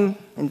fame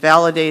and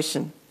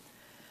validation.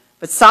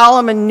 But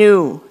Solomon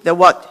knew that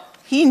what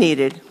he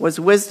needed was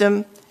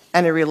wisdom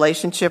and a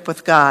relationship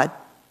with God.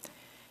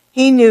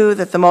 He knew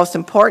that the most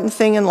important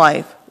thing in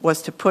life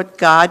was to put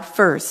God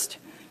first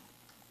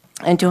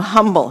and to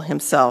humble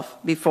himself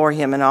before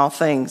him in all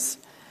things.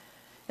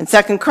 In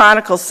 2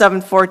 Chronicles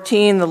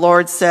 7:14, the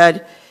Lord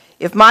said,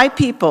 "If my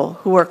people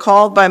who are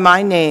called by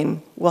my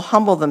name will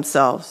humble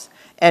themselves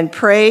and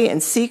pray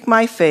and seek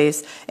my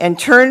face and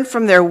turn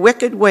from their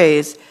wicked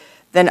ways,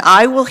 then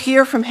I will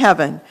hear from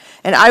heaven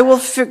and I will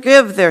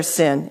forgive their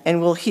sin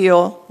and will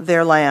heal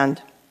their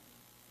land."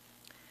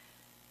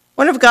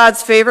 One of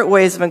God's favorite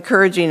ways of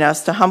encouraging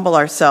us to humble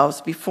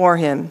ourselves before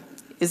him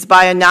is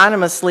by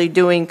anonymously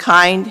doing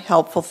kind,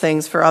 helpful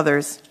things for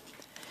others.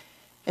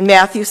 In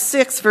Matthew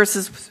 6,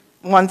 verses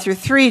 1 through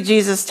 3,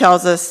 Jesus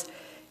tells us,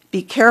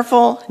 "Be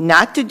careful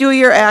not to do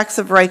your acts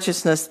of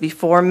righteousness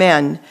before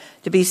men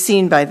to be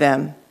seen by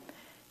them.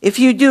 If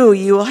you do,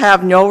 you will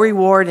have no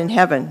reward in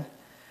heaven.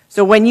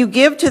 So when you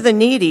give to the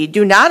needy,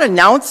 do not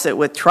announce it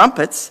with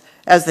trumpets,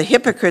 as the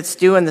hypocrites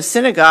do in the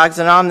synagogues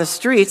and on the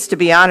streets to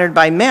be honored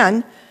by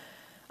men.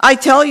 I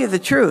tell you the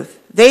truth,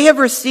 they have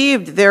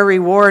received their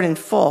reward in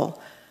full.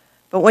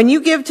 But when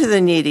you give to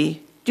the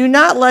needy, do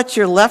not let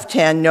your left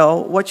hand know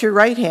what your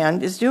right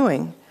hand is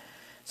doing,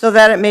 so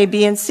that it may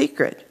be in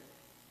secret.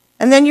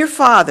 And then your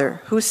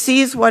Father, who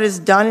sees what is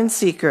done in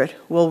secret,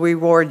 will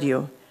reward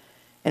you."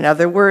 In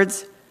other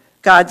words,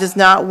 God does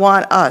not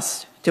want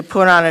us to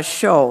put on a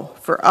show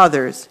for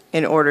others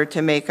in order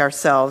to make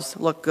ourselves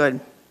look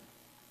good.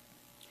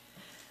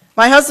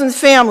 My husband's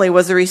family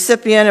was a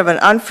recipient of an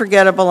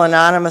unforgettable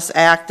anonymous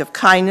act of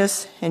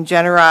kindness and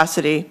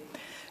generosity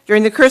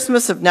during the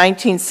Christmas of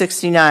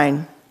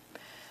 1969.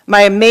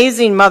 My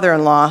amazing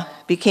mother-in-law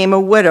became a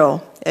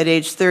widow at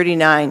age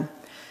 39,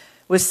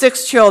 with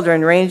 6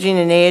 children ranging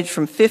in age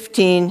from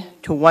 15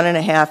 to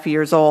 1.5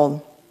 years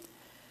old.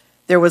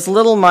 There was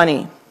little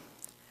money.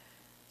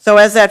 So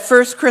as that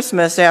first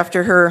Christmas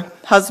after her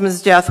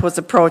husband's death was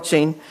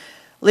approaching,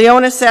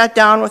 Leona sat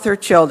down with her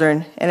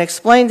children and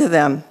explained to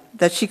them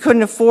that she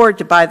couldn't afford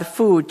to buy the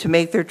food to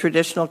make their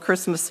traditional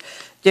Christmas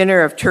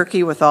dinner of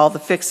turkey with all the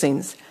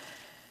fixings.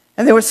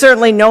 And there was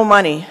certainly no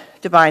money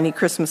to buy any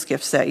Christmas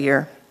gifts that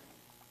year.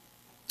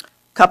 A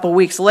couple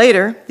weeks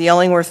later, the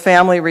Ellingworth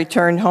family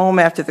returned home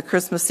after the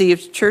Christmas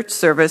Eve church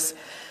service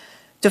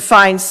to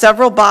find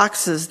several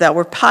boxes that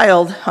were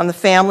piled on the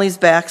family's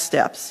back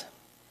steps.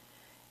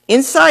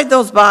 Inside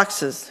those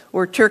boxes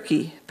were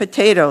turkey,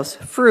 potatoes,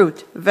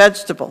 fruit,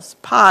 vegetables,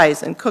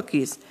 pies, and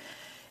cookies,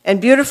 and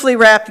beautifully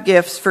wrapped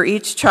gifts for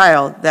each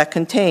child that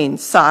contained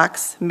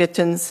socks,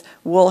 mittens,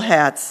 wool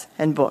hats,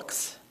 and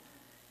books.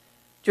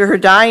 To her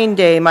dying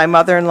day, my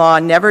mother-in-law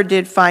never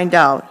did find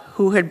out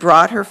who had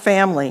brought her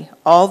family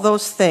all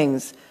those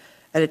things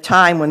at a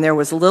time when there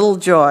was little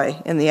joy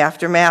in the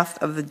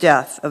aftermath of the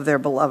death of their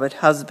beloved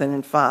husband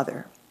and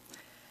father.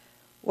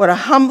 What a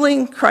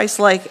humbling,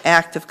 Christ-like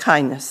act of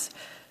kindness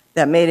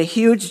that made a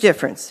huge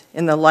difference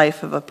in the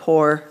life of a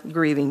poor,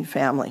 grieving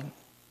family.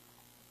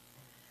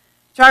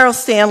 Charles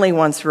Stanley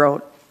once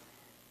wrote,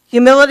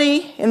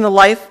 "Humility in the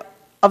life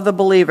of the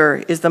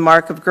believer is the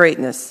mark of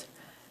greatness,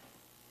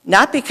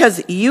 not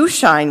because you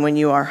shine when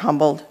you are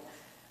humbled,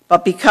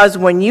 but because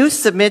when you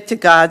submit to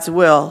God's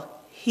will,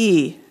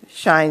 He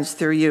shines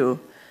through you."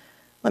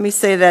 Let me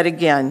say that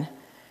again.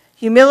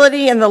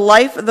 Humility in the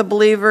life of the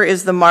believer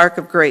is the mark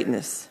of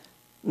greatness,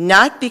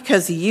 not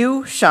because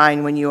you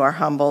shine when you are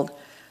humbled,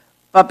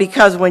 but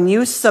because when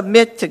you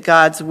submit to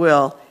God's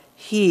will,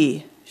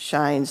 He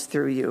shines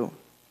through you.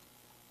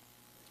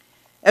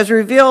 As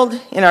revealed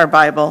in our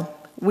Bible,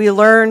 we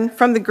learn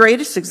from the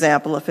greatest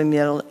example of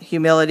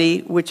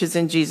humility, which is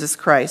in Jesus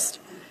Christ.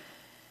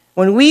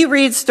 When we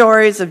read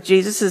stories of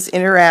Jesus'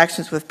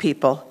 interactions with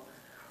people,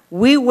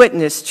 we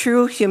witness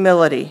true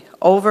humility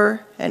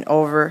over and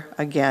over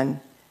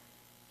again.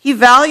 He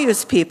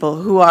values people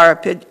who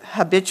are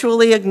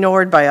habitually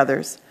ignored by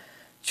others,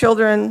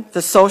 children,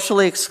 the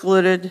socially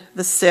excluded,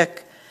 the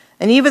sick,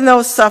 and even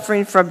those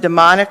suffering from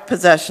demonic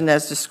possession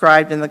as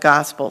described in the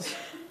Gospels.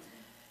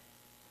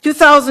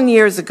 2,000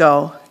 years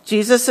ago,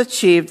 Jesus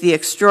achieved the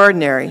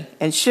extraordinary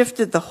and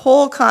shifted the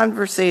whole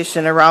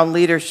conversation around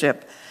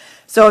leadership,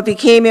 so it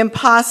became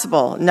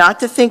impossible not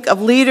to think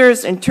of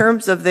leaders in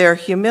terms of their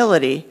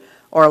humility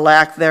or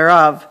lack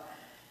thereof.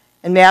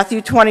 In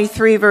Matthew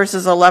 23,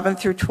 verses 11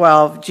 through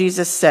 12,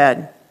 Jesus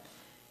said,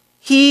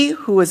 "He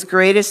who is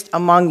greatest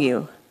among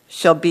you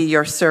shall be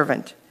your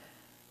servant.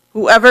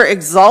 Whoever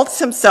exalts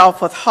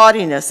himself with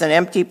haughtiness and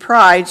empty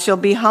pride shall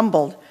be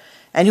humbled,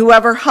 and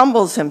whoever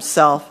humbles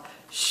himself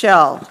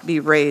shall be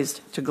raised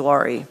to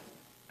glory."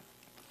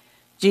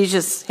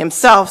 Jesus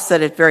himself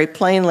said it very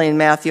plainly in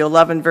Matthew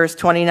 11, verse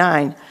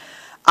 29,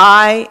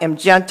 "I am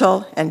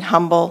gentle and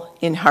humble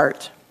in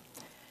heart."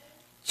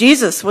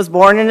 Jesus was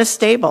born in a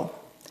stable,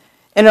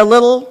 in a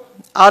little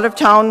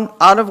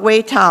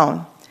out-of-way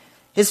town.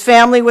 His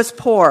family was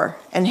poor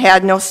and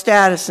had no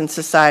status in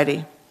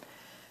society.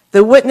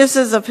 The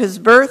witnesses of his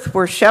birth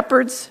were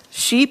shepherds,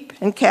 sheep,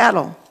 and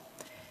cattle.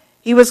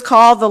 He was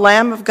called the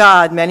Lamb of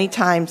God many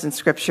times in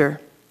Scripture.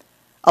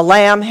 A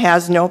lamb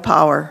has no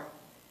power.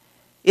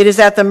 It is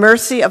at the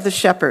mercy of the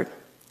shepherd.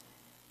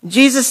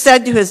 Jesus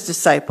said to his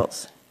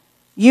disciples,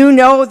 "You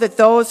know that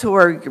those who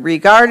are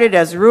regarded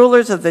as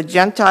rulers of the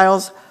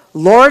Gentiles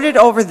lord it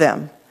over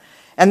them,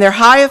 and their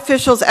high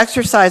officials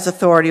exercise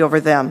authority over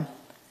them.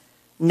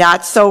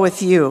 Not so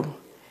with you.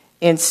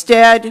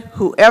 Instead,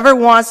 whoever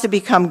wants to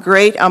become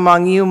great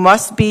among you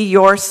must be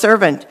your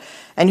servant,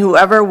 and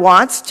whoever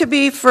wants to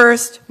be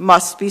first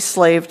must be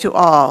slave to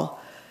all.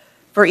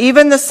 For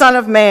even the Son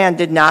of Man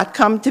did not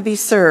come to be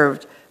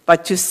served,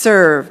 but to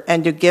serve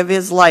and to give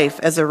his life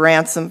as a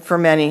ransom for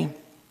many."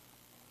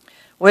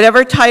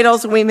 Whatever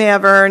titles we may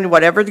have earned,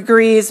 whatever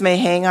degrees may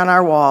hang on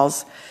our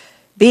walls,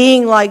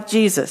 being like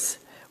Jesus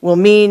will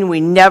mean we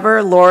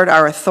never lord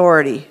our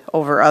authority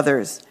over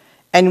others,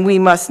 and we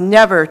must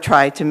never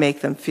try to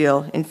make them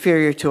feel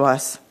inferior to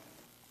us.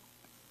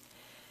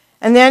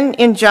 And then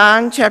in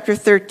John chapter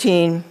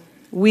 13,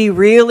 we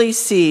really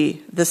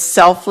see the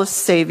selfless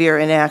Savior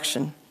in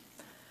action.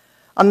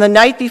 On the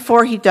night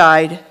before he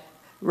died,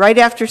 right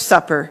after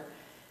supper,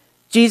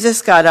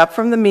 Jesus got up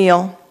from the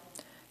meal,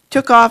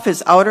 took off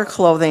his outer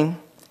clothing,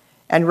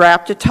 and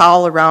wrapped a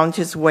towel around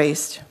his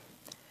waist.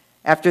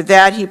 After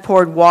that, he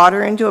poured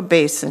water into a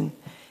basin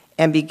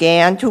and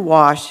began to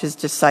wash his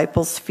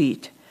disciples'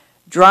 feet,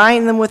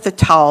 drying them with the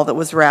towel that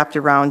was wrapped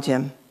around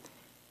him.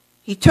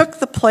 He took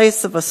the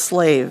place of a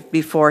slave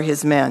before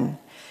his men.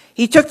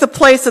 He took the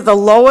place of the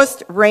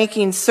lowest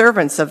ranking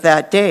servants of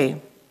that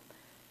day.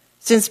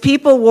 Since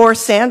people wore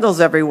sandals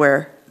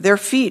everywhere, their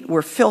feet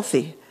were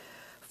filthy.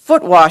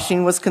 Foot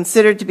washing was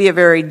considered to be a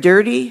very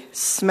dirty,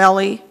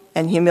 smelly,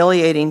 and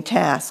humiliating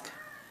task.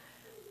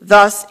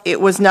 Thus,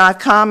 it was not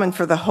common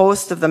for the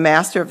host of the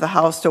master of the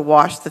house to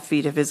wash the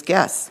feet of his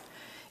guests.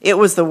 It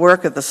was the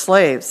work of the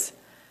slaves.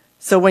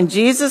 So when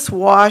Jesus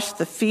washed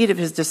the feet of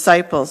his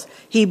disciples,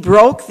 he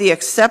broke the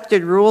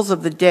accepted rules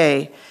of the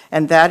day,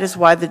 and that is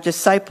why the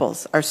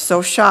disciples are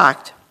so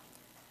shocked.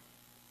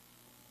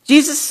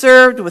 Jesus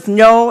served with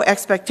no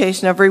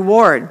expectation of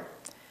reward,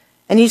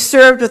 and he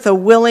served with a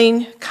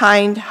willing,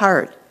 kind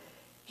heart.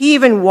 He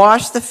even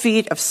washed the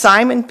feet of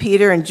Simon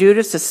Peter and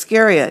Judas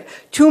Iscariot,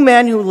 two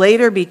men who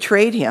later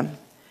betrayed him.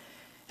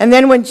 And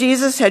then when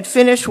Jesus had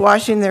finished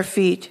washing their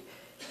feet,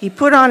 he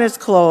put on his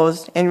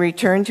clothes and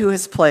returned to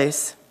his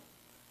place.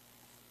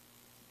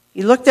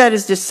 He looked at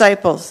his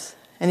disciples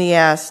and he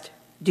asked,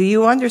 "Do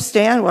you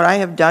understand what I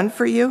have done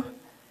for you?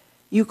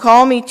 You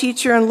call me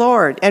teacher and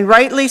Lord, and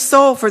rightly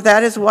so, for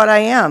that is what I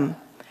am.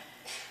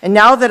 And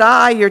now that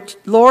I, your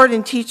Lord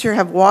and teacher,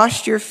 have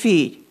washed your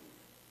feet,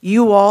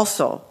 you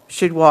also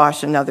should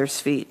wash another's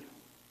feet.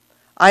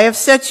 I have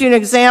set you an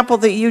example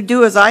that you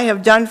do as I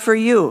have done for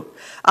you.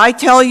 I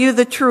tell you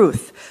the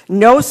truth.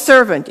 No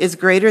servant is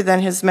greater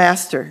than his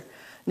master,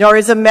 nor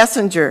is a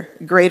messenger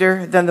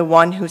greater than the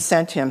one who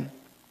sent him.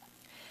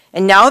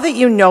 And now that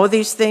you know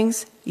these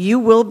things, you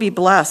will be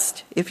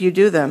blessed if you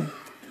do them."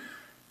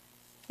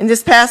 In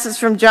this passage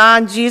from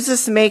John,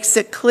 Jesus makes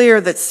it clear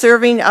that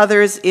serving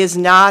others is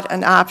not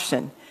an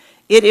option.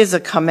 It is a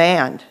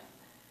command.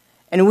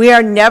 And we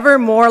are never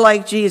more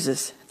like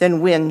Jesus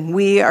than when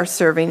we are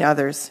serving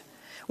others.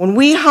 When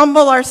we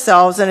humble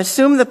ourselves and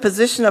assume the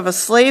position of a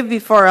slave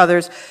before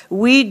others,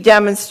 we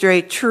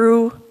demonstrate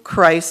true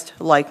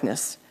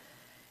Christ-likeness.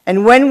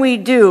 And when we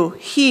do,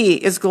 he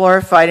is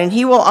glorified, and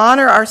he will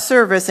honor our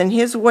service in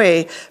his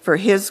way for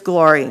his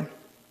glory.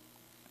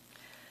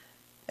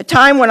 A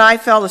time when I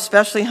felt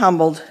especially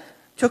humbled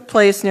took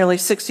place nearly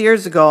 6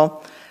 years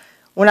ago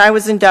when I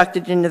was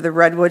inducted into the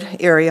Redwood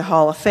Area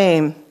Hall of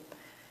Fame.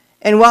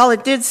 And while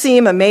it did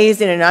seem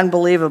amazing and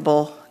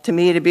unbelievable to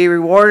me to be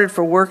rewarded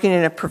for working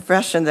in a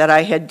profession that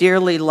I had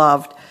dearly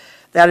loved,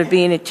 that of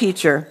being a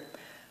teacher,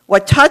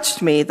 what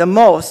touched me the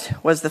most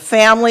was the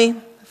family,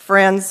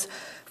 friends,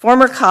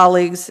 former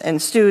colleagues,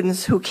 and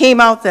students who came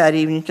out that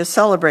evening to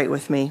celebrate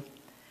with me.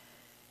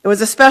 It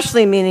was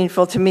especially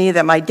meaningful to me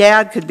that my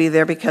dad could be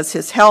there because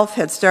his health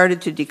had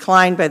started to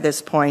decline by this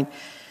point,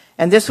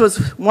 and this was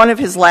one of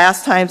his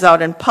last times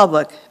out in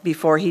public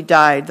before he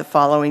died the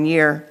following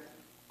year.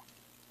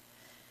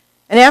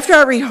 And after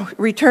I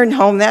returned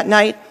home that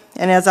night,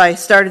 and as I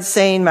started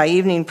saying my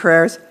evening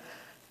prayers,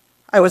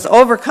 I was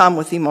overcome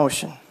with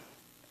emotion.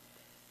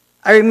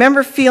 I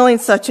remember feeling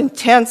such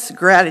intense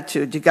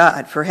gratitude to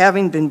God for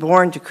having been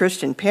born to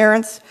Christian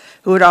parents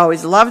who had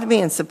always loved me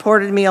and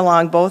supported me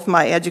along both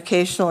my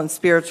educational and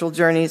spiritual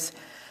journeys.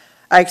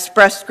 I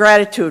expressed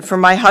gratitude for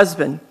my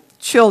husband,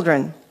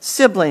 children,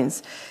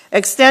 siblings,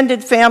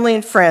 extended family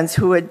and friends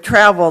who had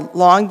traveled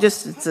long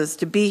distances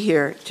to be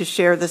here to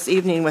share this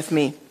evening with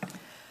me.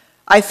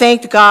 I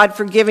thanked God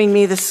for giving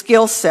me the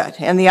skill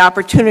set and the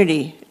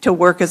opportunity to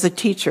work as a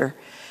teacher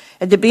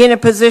and to be in a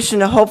position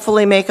to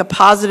hopefully make a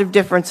positive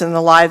difference in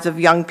the lives of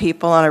young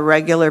people on a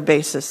regular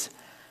basis.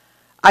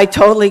 I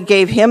totally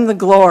gave him the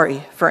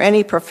glory for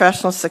any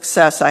professional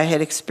success I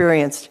had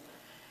experienced,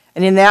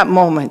 and in that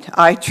moment,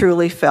 I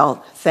truly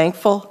felt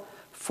thankful,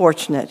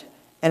 fortunate,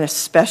 and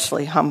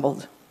especially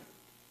humbled.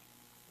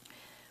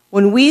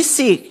 When we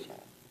seek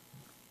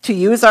to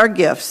use our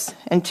gifts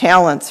and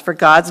talents for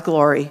God's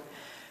glory,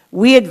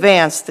 we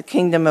advance the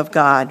kingdom of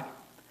God.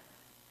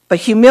 But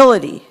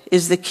humility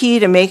is the key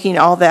to making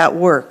all that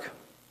work.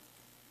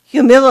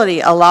 Humility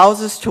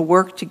allows us to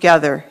work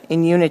together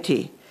in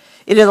unity.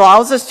 It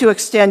allows us to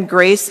extend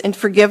grace and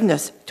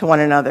forgiveness to one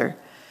another.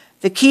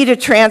 The key to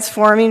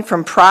transforming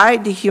from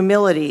pride to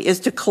humility is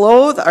to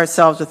clothe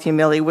ourselves with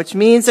humility, which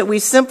means that we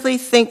simply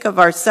think of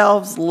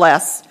ourselves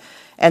less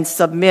and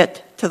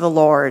submit to the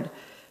Lord.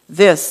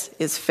 This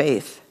is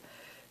faith.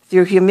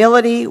 Through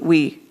humility,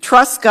 we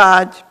trust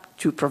God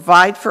to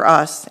provide for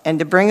us and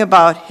to bring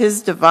about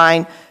his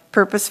divine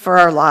purpose for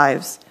our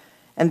lives.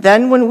 And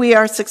then when we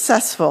are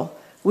successful,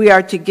 we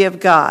are to give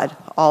God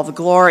all the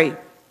glory.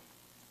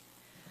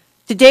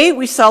 Today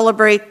we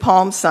celebrate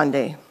Palm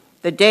Sunday,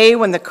 the day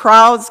when the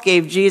crowds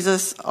gave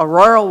Jesus a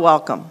royal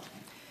welcome.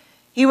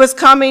 He was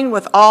coming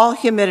with all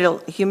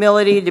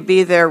humility to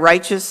be their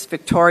righteous,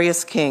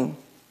 victorious king.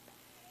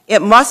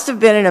 It must have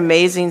been an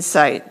amazing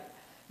sight,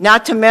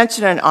 not to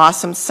mention an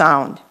awesome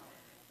sound.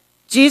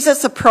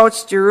 Jesus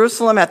approached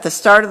Jerusalem at the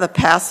start of the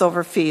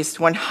Passover feast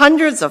when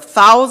hundreds of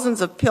thousands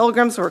of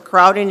pilgrims were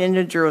crowding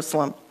into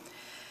Jerusalem.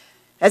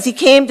 As he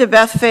came to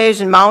Bethphage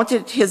and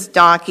mounted his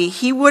donkey,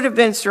 he would have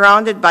been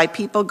surrounded by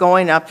people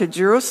going up to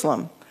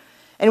Jerusalem.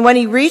 And when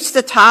he reached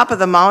the top of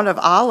the Mount of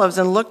Olives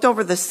and looked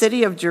over the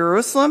city of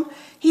Jerusalem,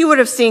 he would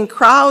have seen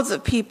crowds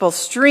of people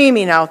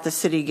streaming out the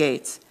city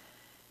gates.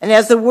 And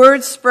as the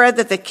word spread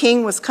that the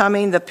king was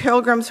coming, the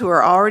pilgrims who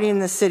were already in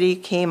the city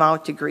came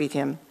out to greet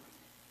him.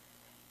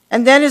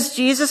 And then as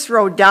Jesus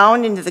rode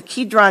down into the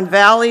Kidron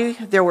Valley,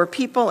 there were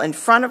people in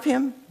front of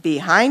him,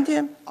 behind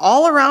him,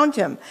 all around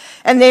him,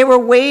 and they were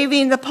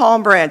waving the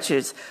palm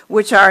branches,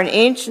 which are an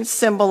ancient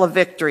symbol of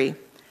victory.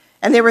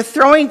 And they were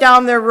throwing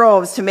down their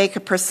robes to make a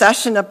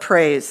procession of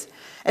praise.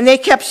 And they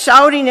kept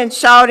shouting and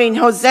shouting,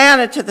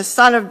 "Hosanna to the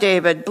Son of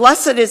David.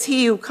 Blessed is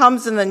he who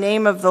comes in the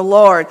name of the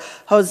Lord.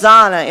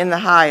 Hosanna in the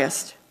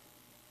highest."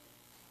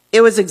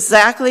 It was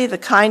exactly the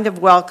kind of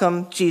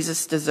welcome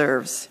Jesus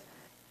deserves.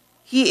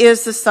 He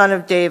is the Son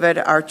of David,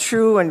 our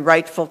true and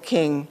rightful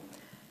King.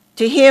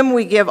 To him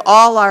we give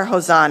all our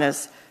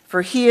hosannas,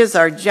 for he is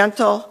our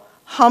gentle,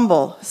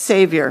 humble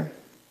Savior.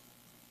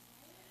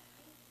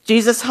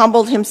 Jesus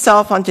humbled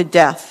himself unto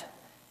death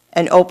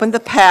and opened the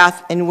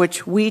path in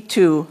which we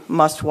too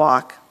must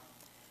walk.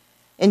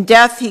 In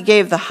death he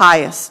gave the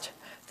highest,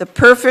 the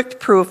perfect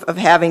proof of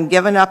having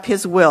given up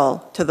his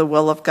will to the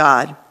will of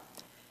God.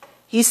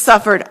 He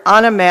suffered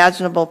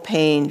unimaginable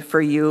pain for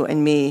you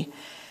and me.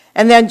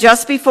 And then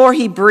just before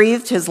he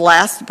breathed his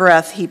last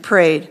breath, he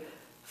prayed,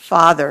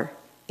 "Father,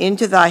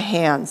 into thy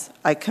hands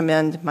I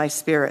commend my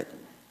spirit."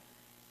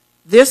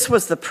 This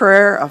was the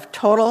prayer of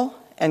total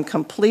and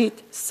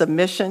complete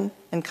submission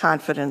and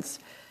confidence.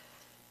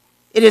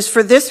 It is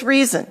for this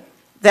reason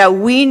that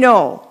we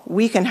know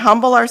we can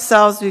humble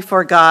ourselves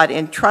before God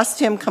and trust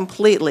him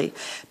completely,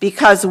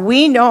 because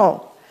we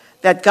know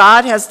that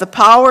God has the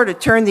power to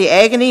turn the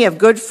agony of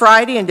Good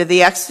Friday into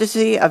the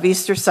ecstasy of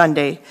Easter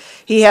Sunday.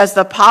 He has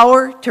the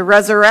power to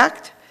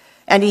resurrect,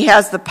 and he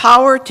has the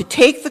power to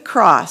take the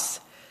cross,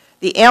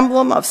 the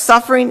emblem of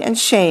suffering and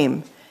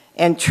shame,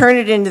 and turn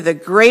it into the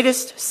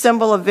greatest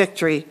symbol of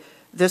victory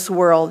this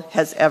world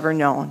has ever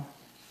known.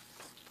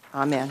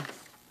 Amen.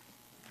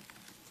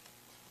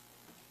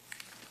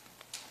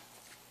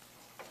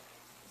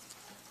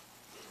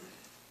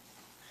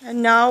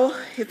 And now,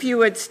 if you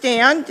would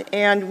stand,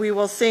 and we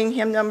will sing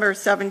hymn number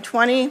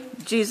 720,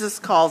 Jesus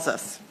Calls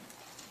Us.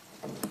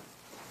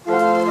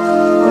 Calls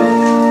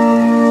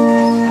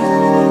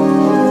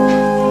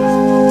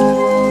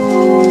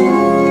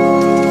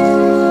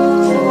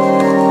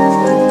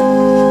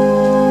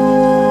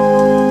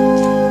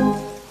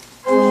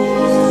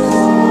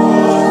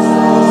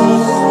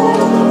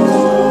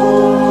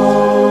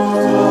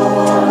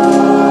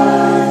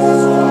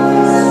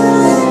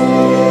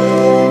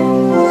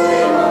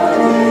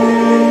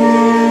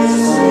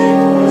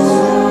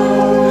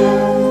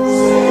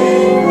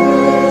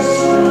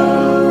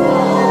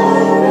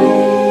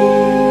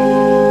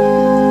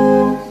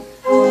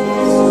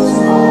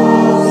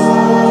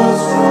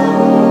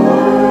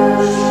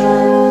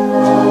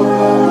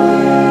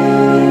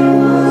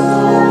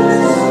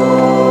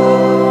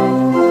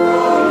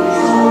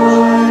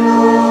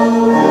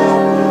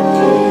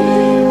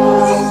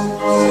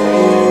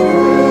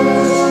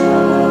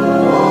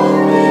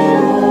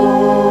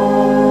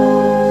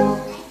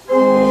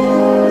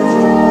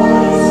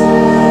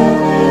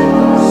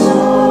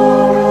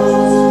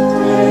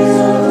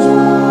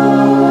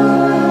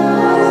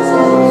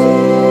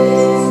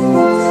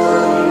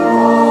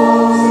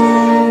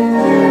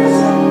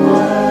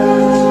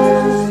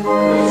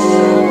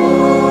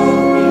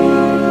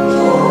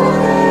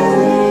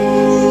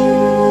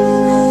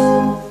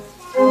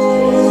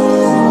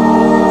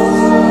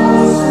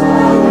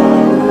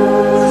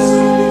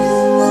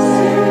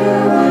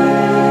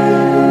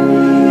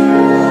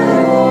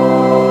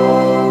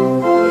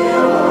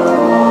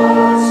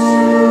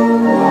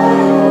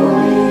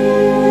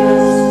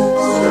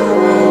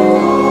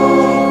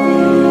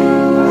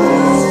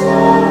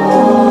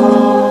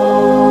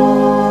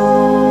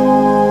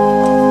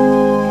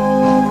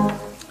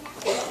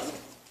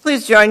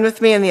please join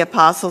with me in the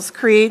Apostles'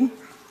 Creed?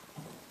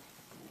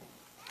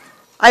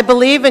 I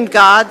believe in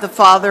God, the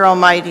Father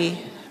Almighty,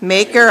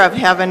 maker of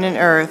heaven and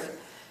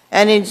earth,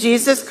 and in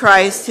Jesus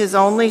Christ, his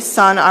only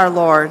Son, our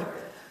Lord,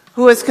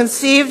 who was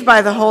conceived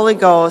by the Holy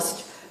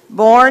Ghost,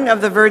 born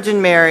of the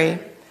Virgin Mary,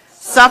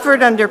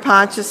 suffered under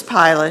Pontius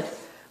Pilate,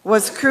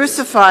 was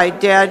crucified,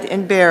 dead,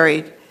 and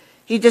buried.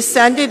 He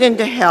descended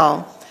into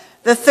hell.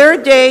 The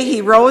third day he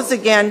rose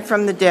again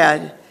from the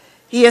dead.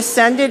 He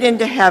ascended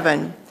into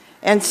heaven,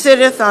 and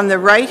sitteth on the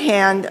right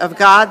hand of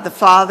God the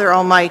Father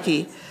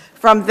Almighty.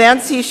 From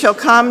thence he shall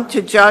come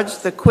to judge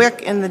the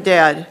quick and the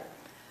dead.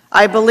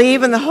 I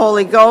believe in the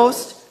Holy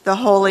Ghost, the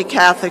Holy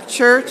Catholic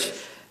Church,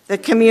 the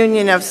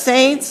communion of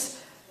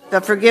saints,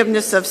 the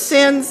forgiveness of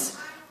sins,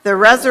 the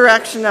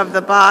resurrection of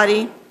the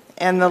body,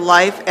 and the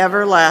life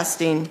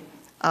everlasting.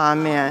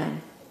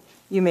 Amen.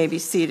 You may be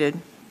seated.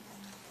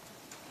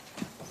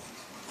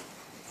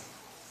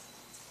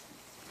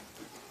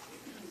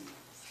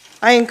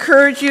 I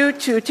encourage you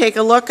to take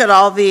a look at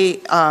all the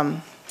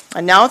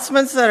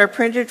announcements that are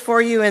printed for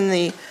you in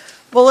the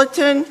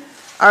bulletin.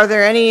 Are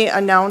there any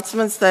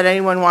announcements that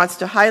anyone wants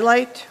to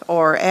highlight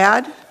or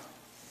add? Jan,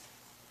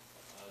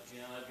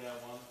 I've got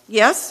one.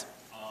 Yes?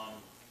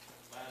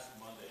 Last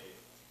Monday,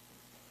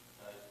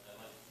 I'd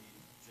like to keep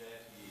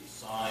Jackie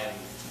Syme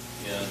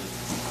in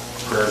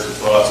prayers and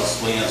thoughts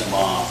of Leanne's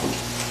mom.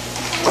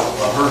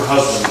 Her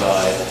husband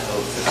died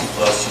of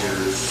 50-plus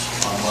years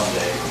on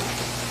Monday,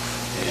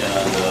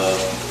 and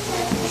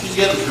she's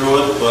getting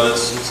through it, but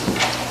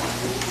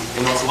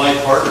it's a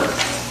life partner.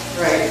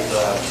 Right.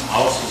 The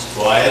house is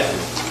quiet,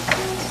 and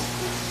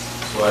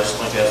so I just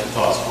like to have some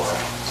thoughts for her.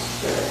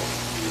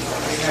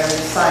 Remember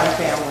the Syme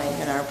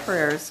family in our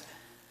prayers.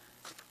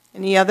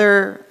 Any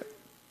other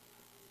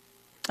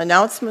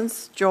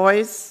announcements,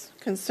 joys,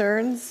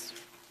 concerns?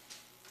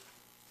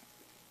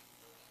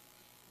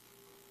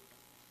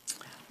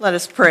 Let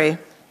us pray.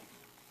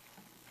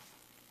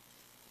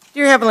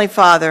 Dear Heavenly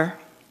Father,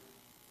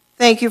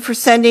 thank you for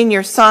sending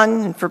your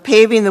Son and for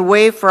paving the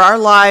way for our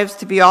lives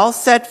to be all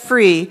set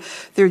free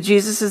through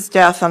Jesus'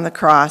 death on the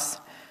cross.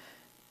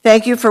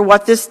 Thank you for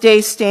what this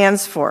day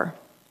stands for,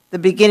 the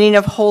beginning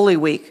of Holy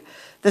Week,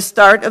 the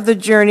start of the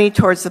journey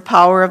towards the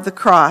power of the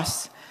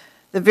cross,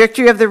 the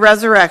victory of the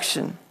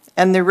resurrection,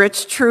 and the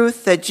rich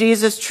truth that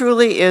Jesus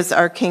truly is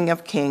our King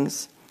of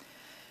Kings.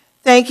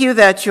 Thank you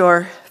that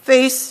your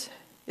face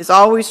is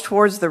always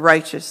towards the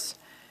righteous,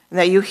 and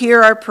that you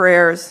hear our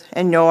prayers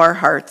and know our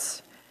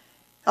hearts.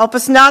 Help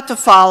us not to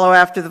follow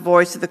after the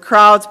voice of the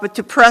crowds, but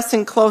to press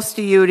in close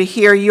to you to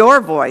hear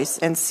your voice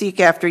and seek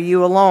after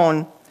you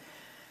alone.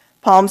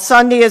 Palm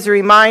Sunday is a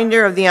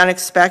reminder of the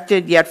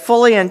unexpected yet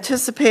fully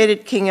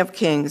anticipated King of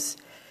Kings.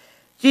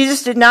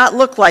 Jesus did not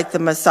look like the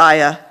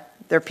Messiah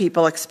their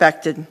people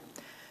expected.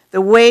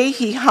 The way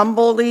he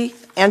humbly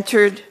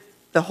entered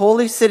the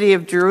holy city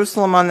of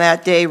Jerusalem on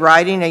that day,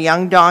 riding a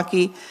young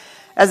donkey,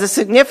 as a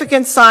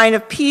significant sign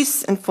of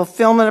peace and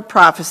fulfillment of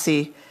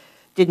prophecy,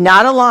 did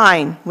not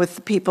align with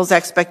the people's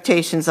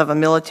expectations of a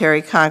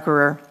military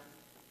conqueror.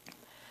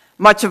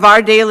 Much of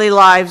our daily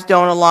lives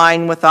don't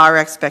align with our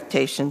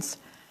expectations.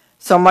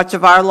 So much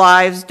of our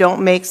lives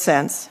don't make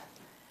sense.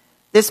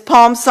 This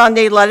Palm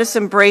Sunday, let us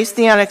embrace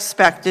the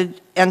unexpected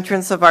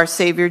entrance of our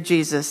Savior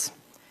Jesus.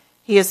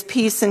 He is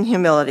peace and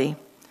humility.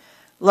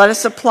 Let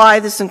us apply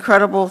this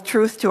incredible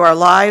truth to our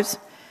lives.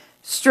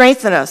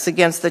 Strengthen us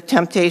against the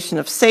temptation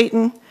of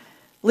Satan.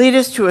 Lead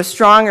us to a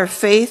stronger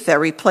faith that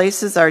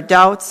replaces our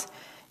doubts,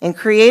 and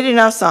create in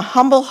us a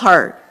humble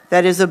heart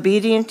that is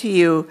obedient to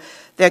you,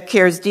 that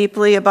cares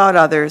deeply about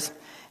others,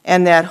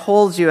 and that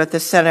holds you at the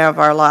center of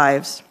our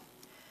lives.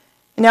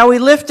 And now we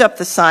lift up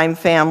the Syme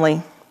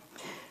family.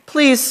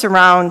 Please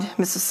surround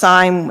Mrs.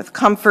 Syme with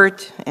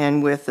comfort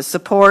and with the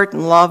support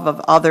and love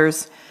of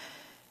others,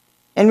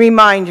 and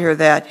remind her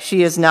that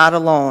she is not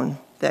alone,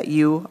 that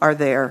you are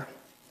there.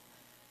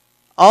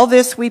 All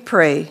this we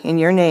pray in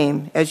your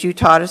name, as you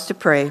taught us to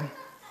pray.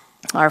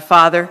 Our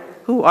Father,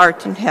 who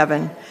art in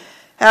heaven,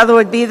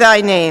 hallowed be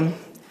thy name.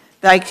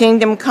 Thy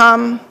kingdom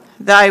come,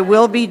 thy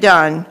will be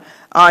done,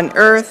 on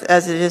earth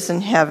as it is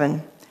in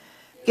heaven.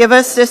 Give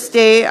us this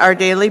day our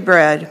daily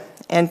bread,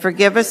 and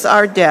forgive us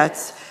our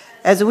debts,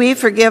 as we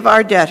forgive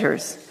our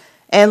debtors.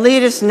 And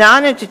lead us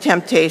not into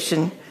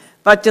temptation,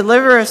 but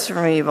deliver us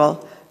from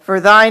evil. For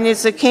thine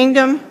is the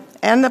kingdom,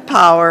 and the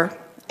power,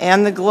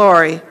 and the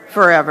glory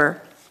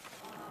forever.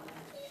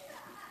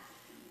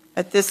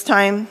 At this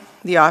time,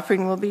 the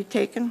offering will be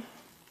taken.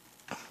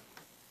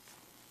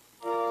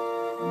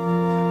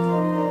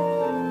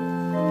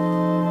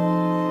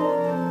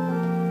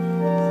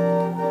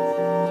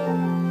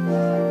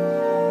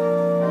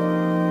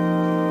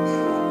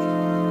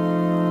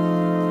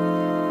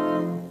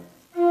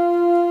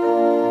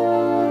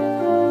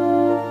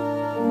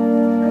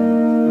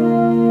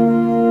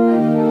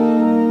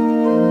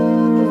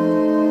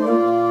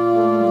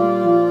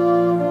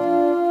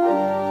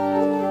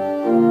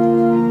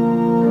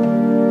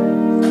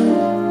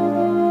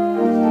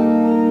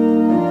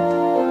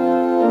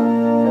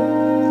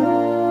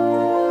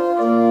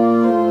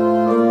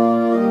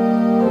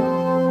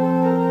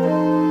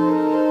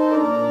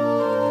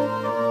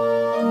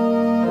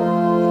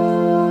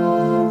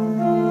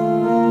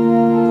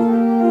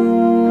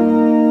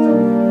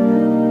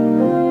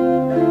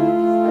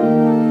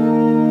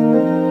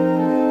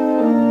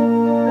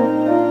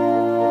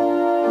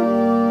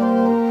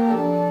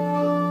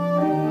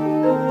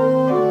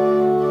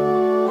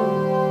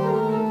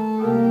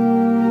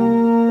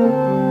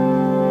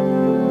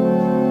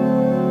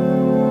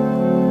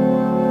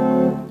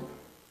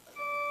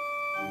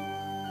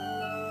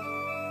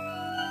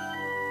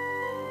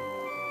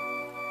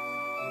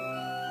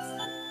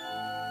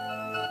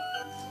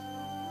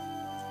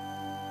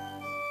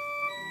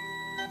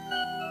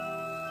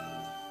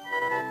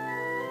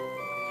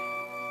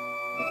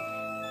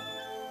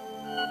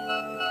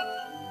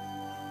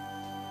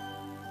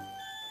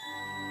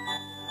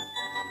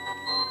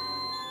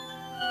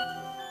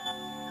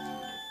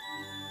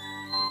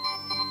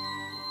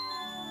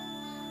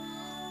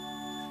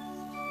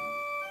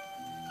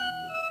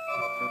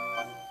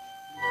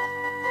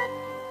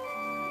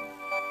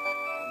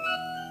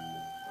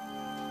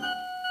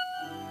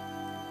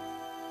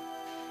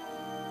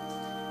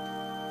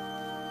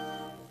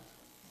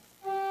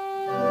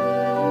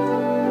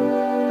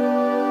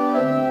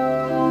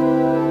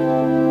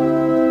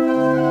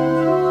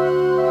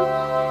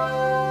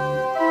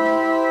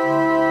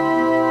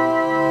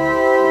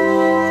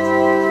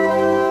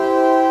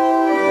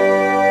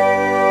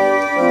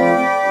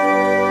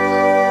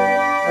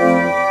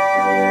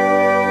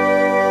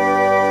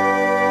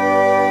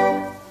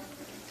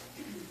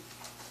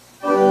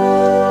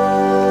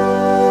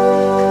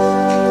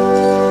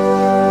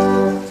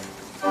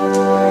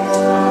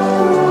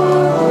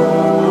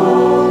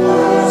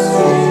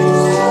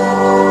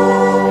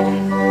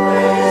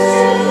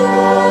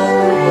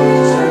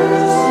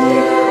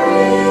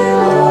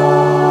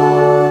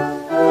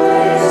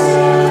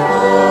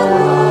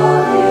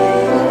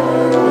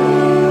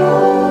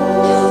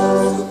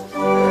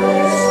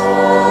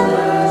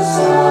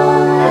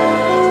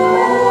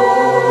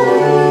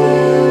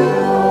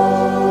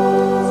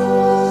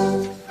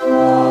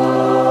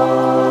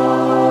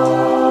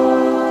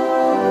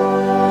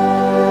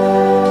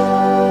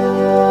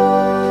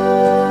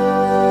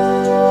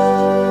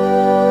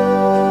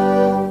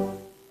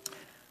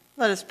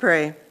 Let us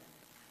pray.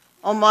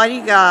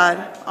 Almighty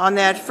God, on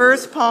that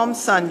first Palm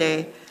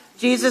Sunday,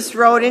 Jesus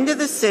rode into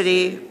the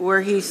city where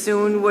he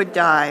soon would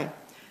die.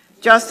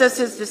 Just as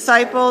his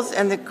disciples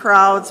and the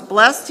crowds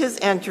blessed his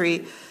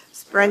entry,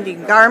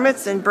 spreading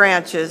garments and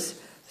branches,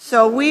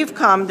 so we've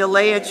come to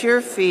lay at your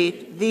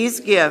feet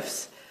these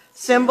gifts,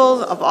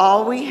 symbols of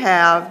all we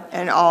have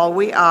and all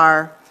we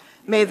are.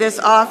 May this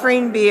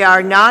offering be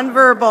our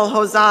nonverbal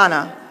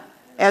hosanna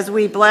as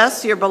we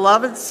bless your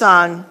beloved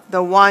Son,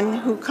 the one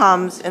who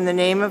comes in the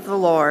name of the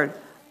Lord.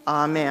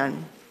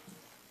 Amen.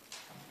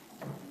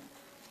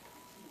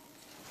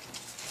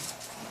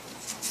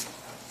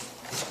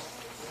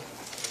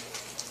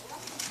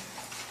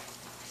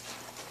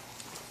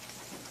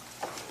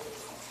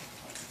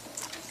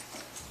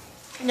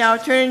 Now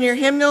turn your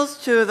hymnals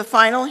to the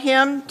final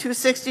hymn,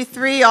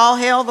 263, All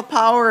Hail the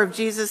Power of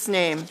Jesus'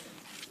 Name.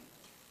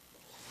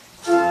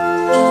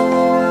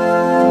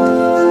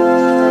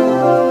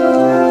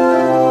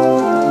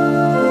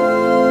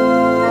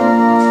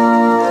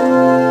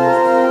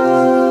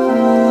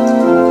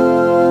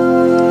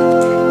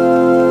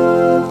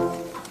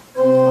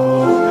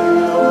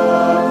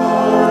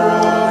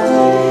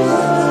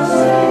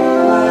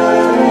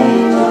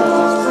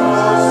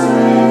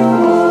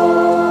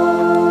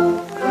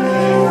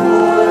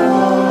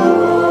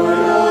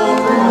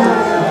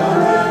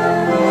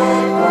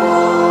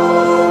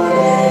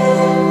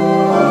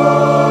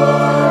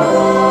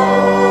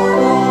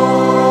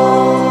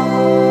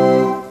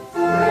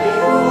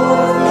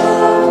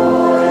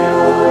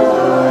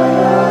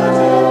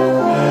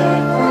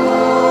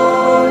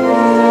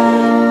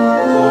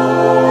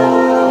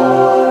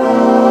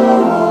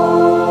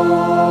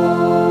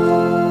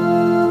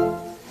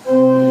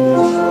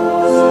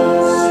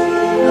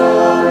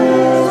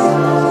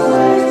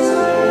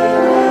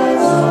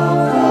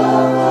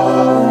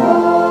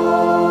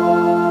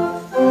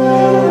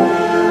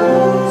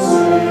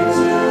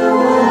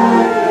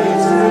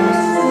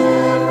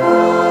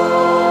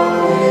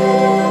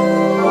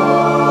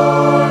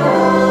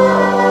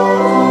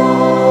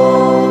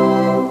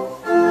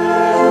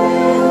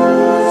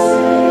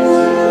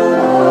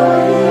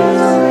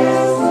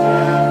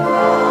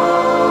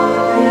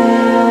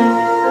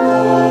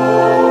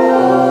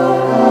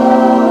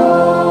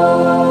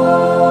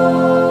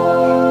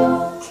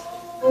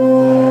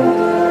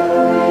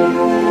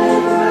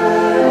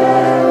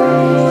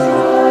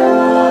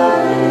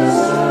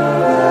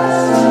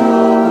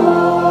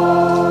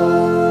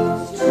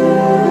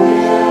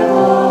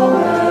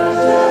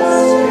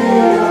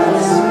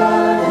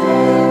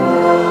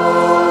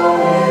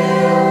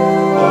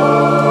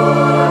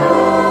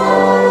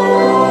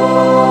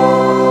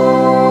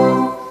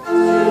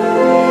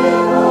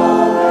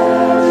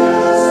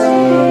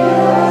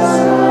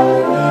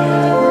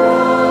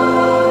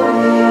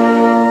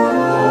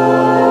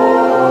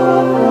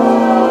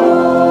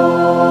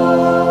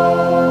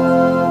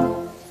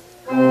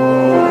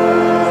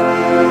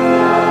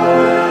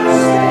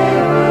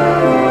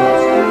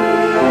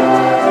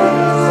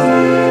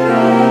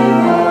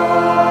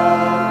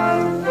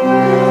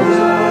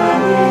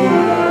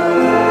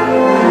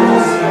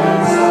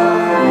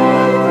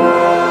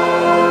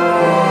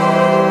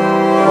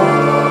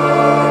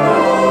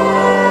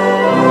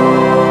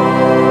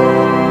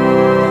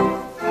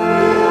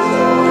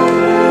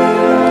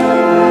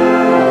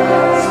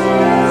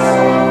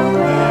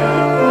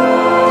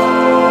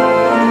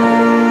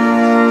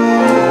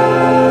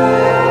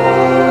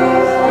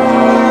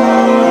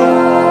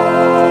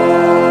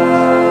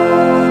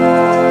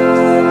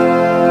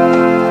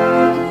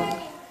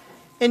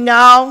 And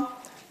now,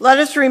 let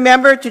us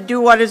remember to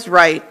do what is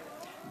right,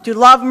 to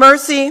love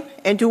mercy,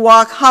 and to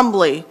walk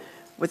humbly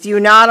with you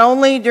not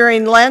only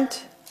during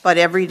Lent, but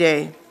every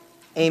day.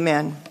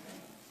 Amen.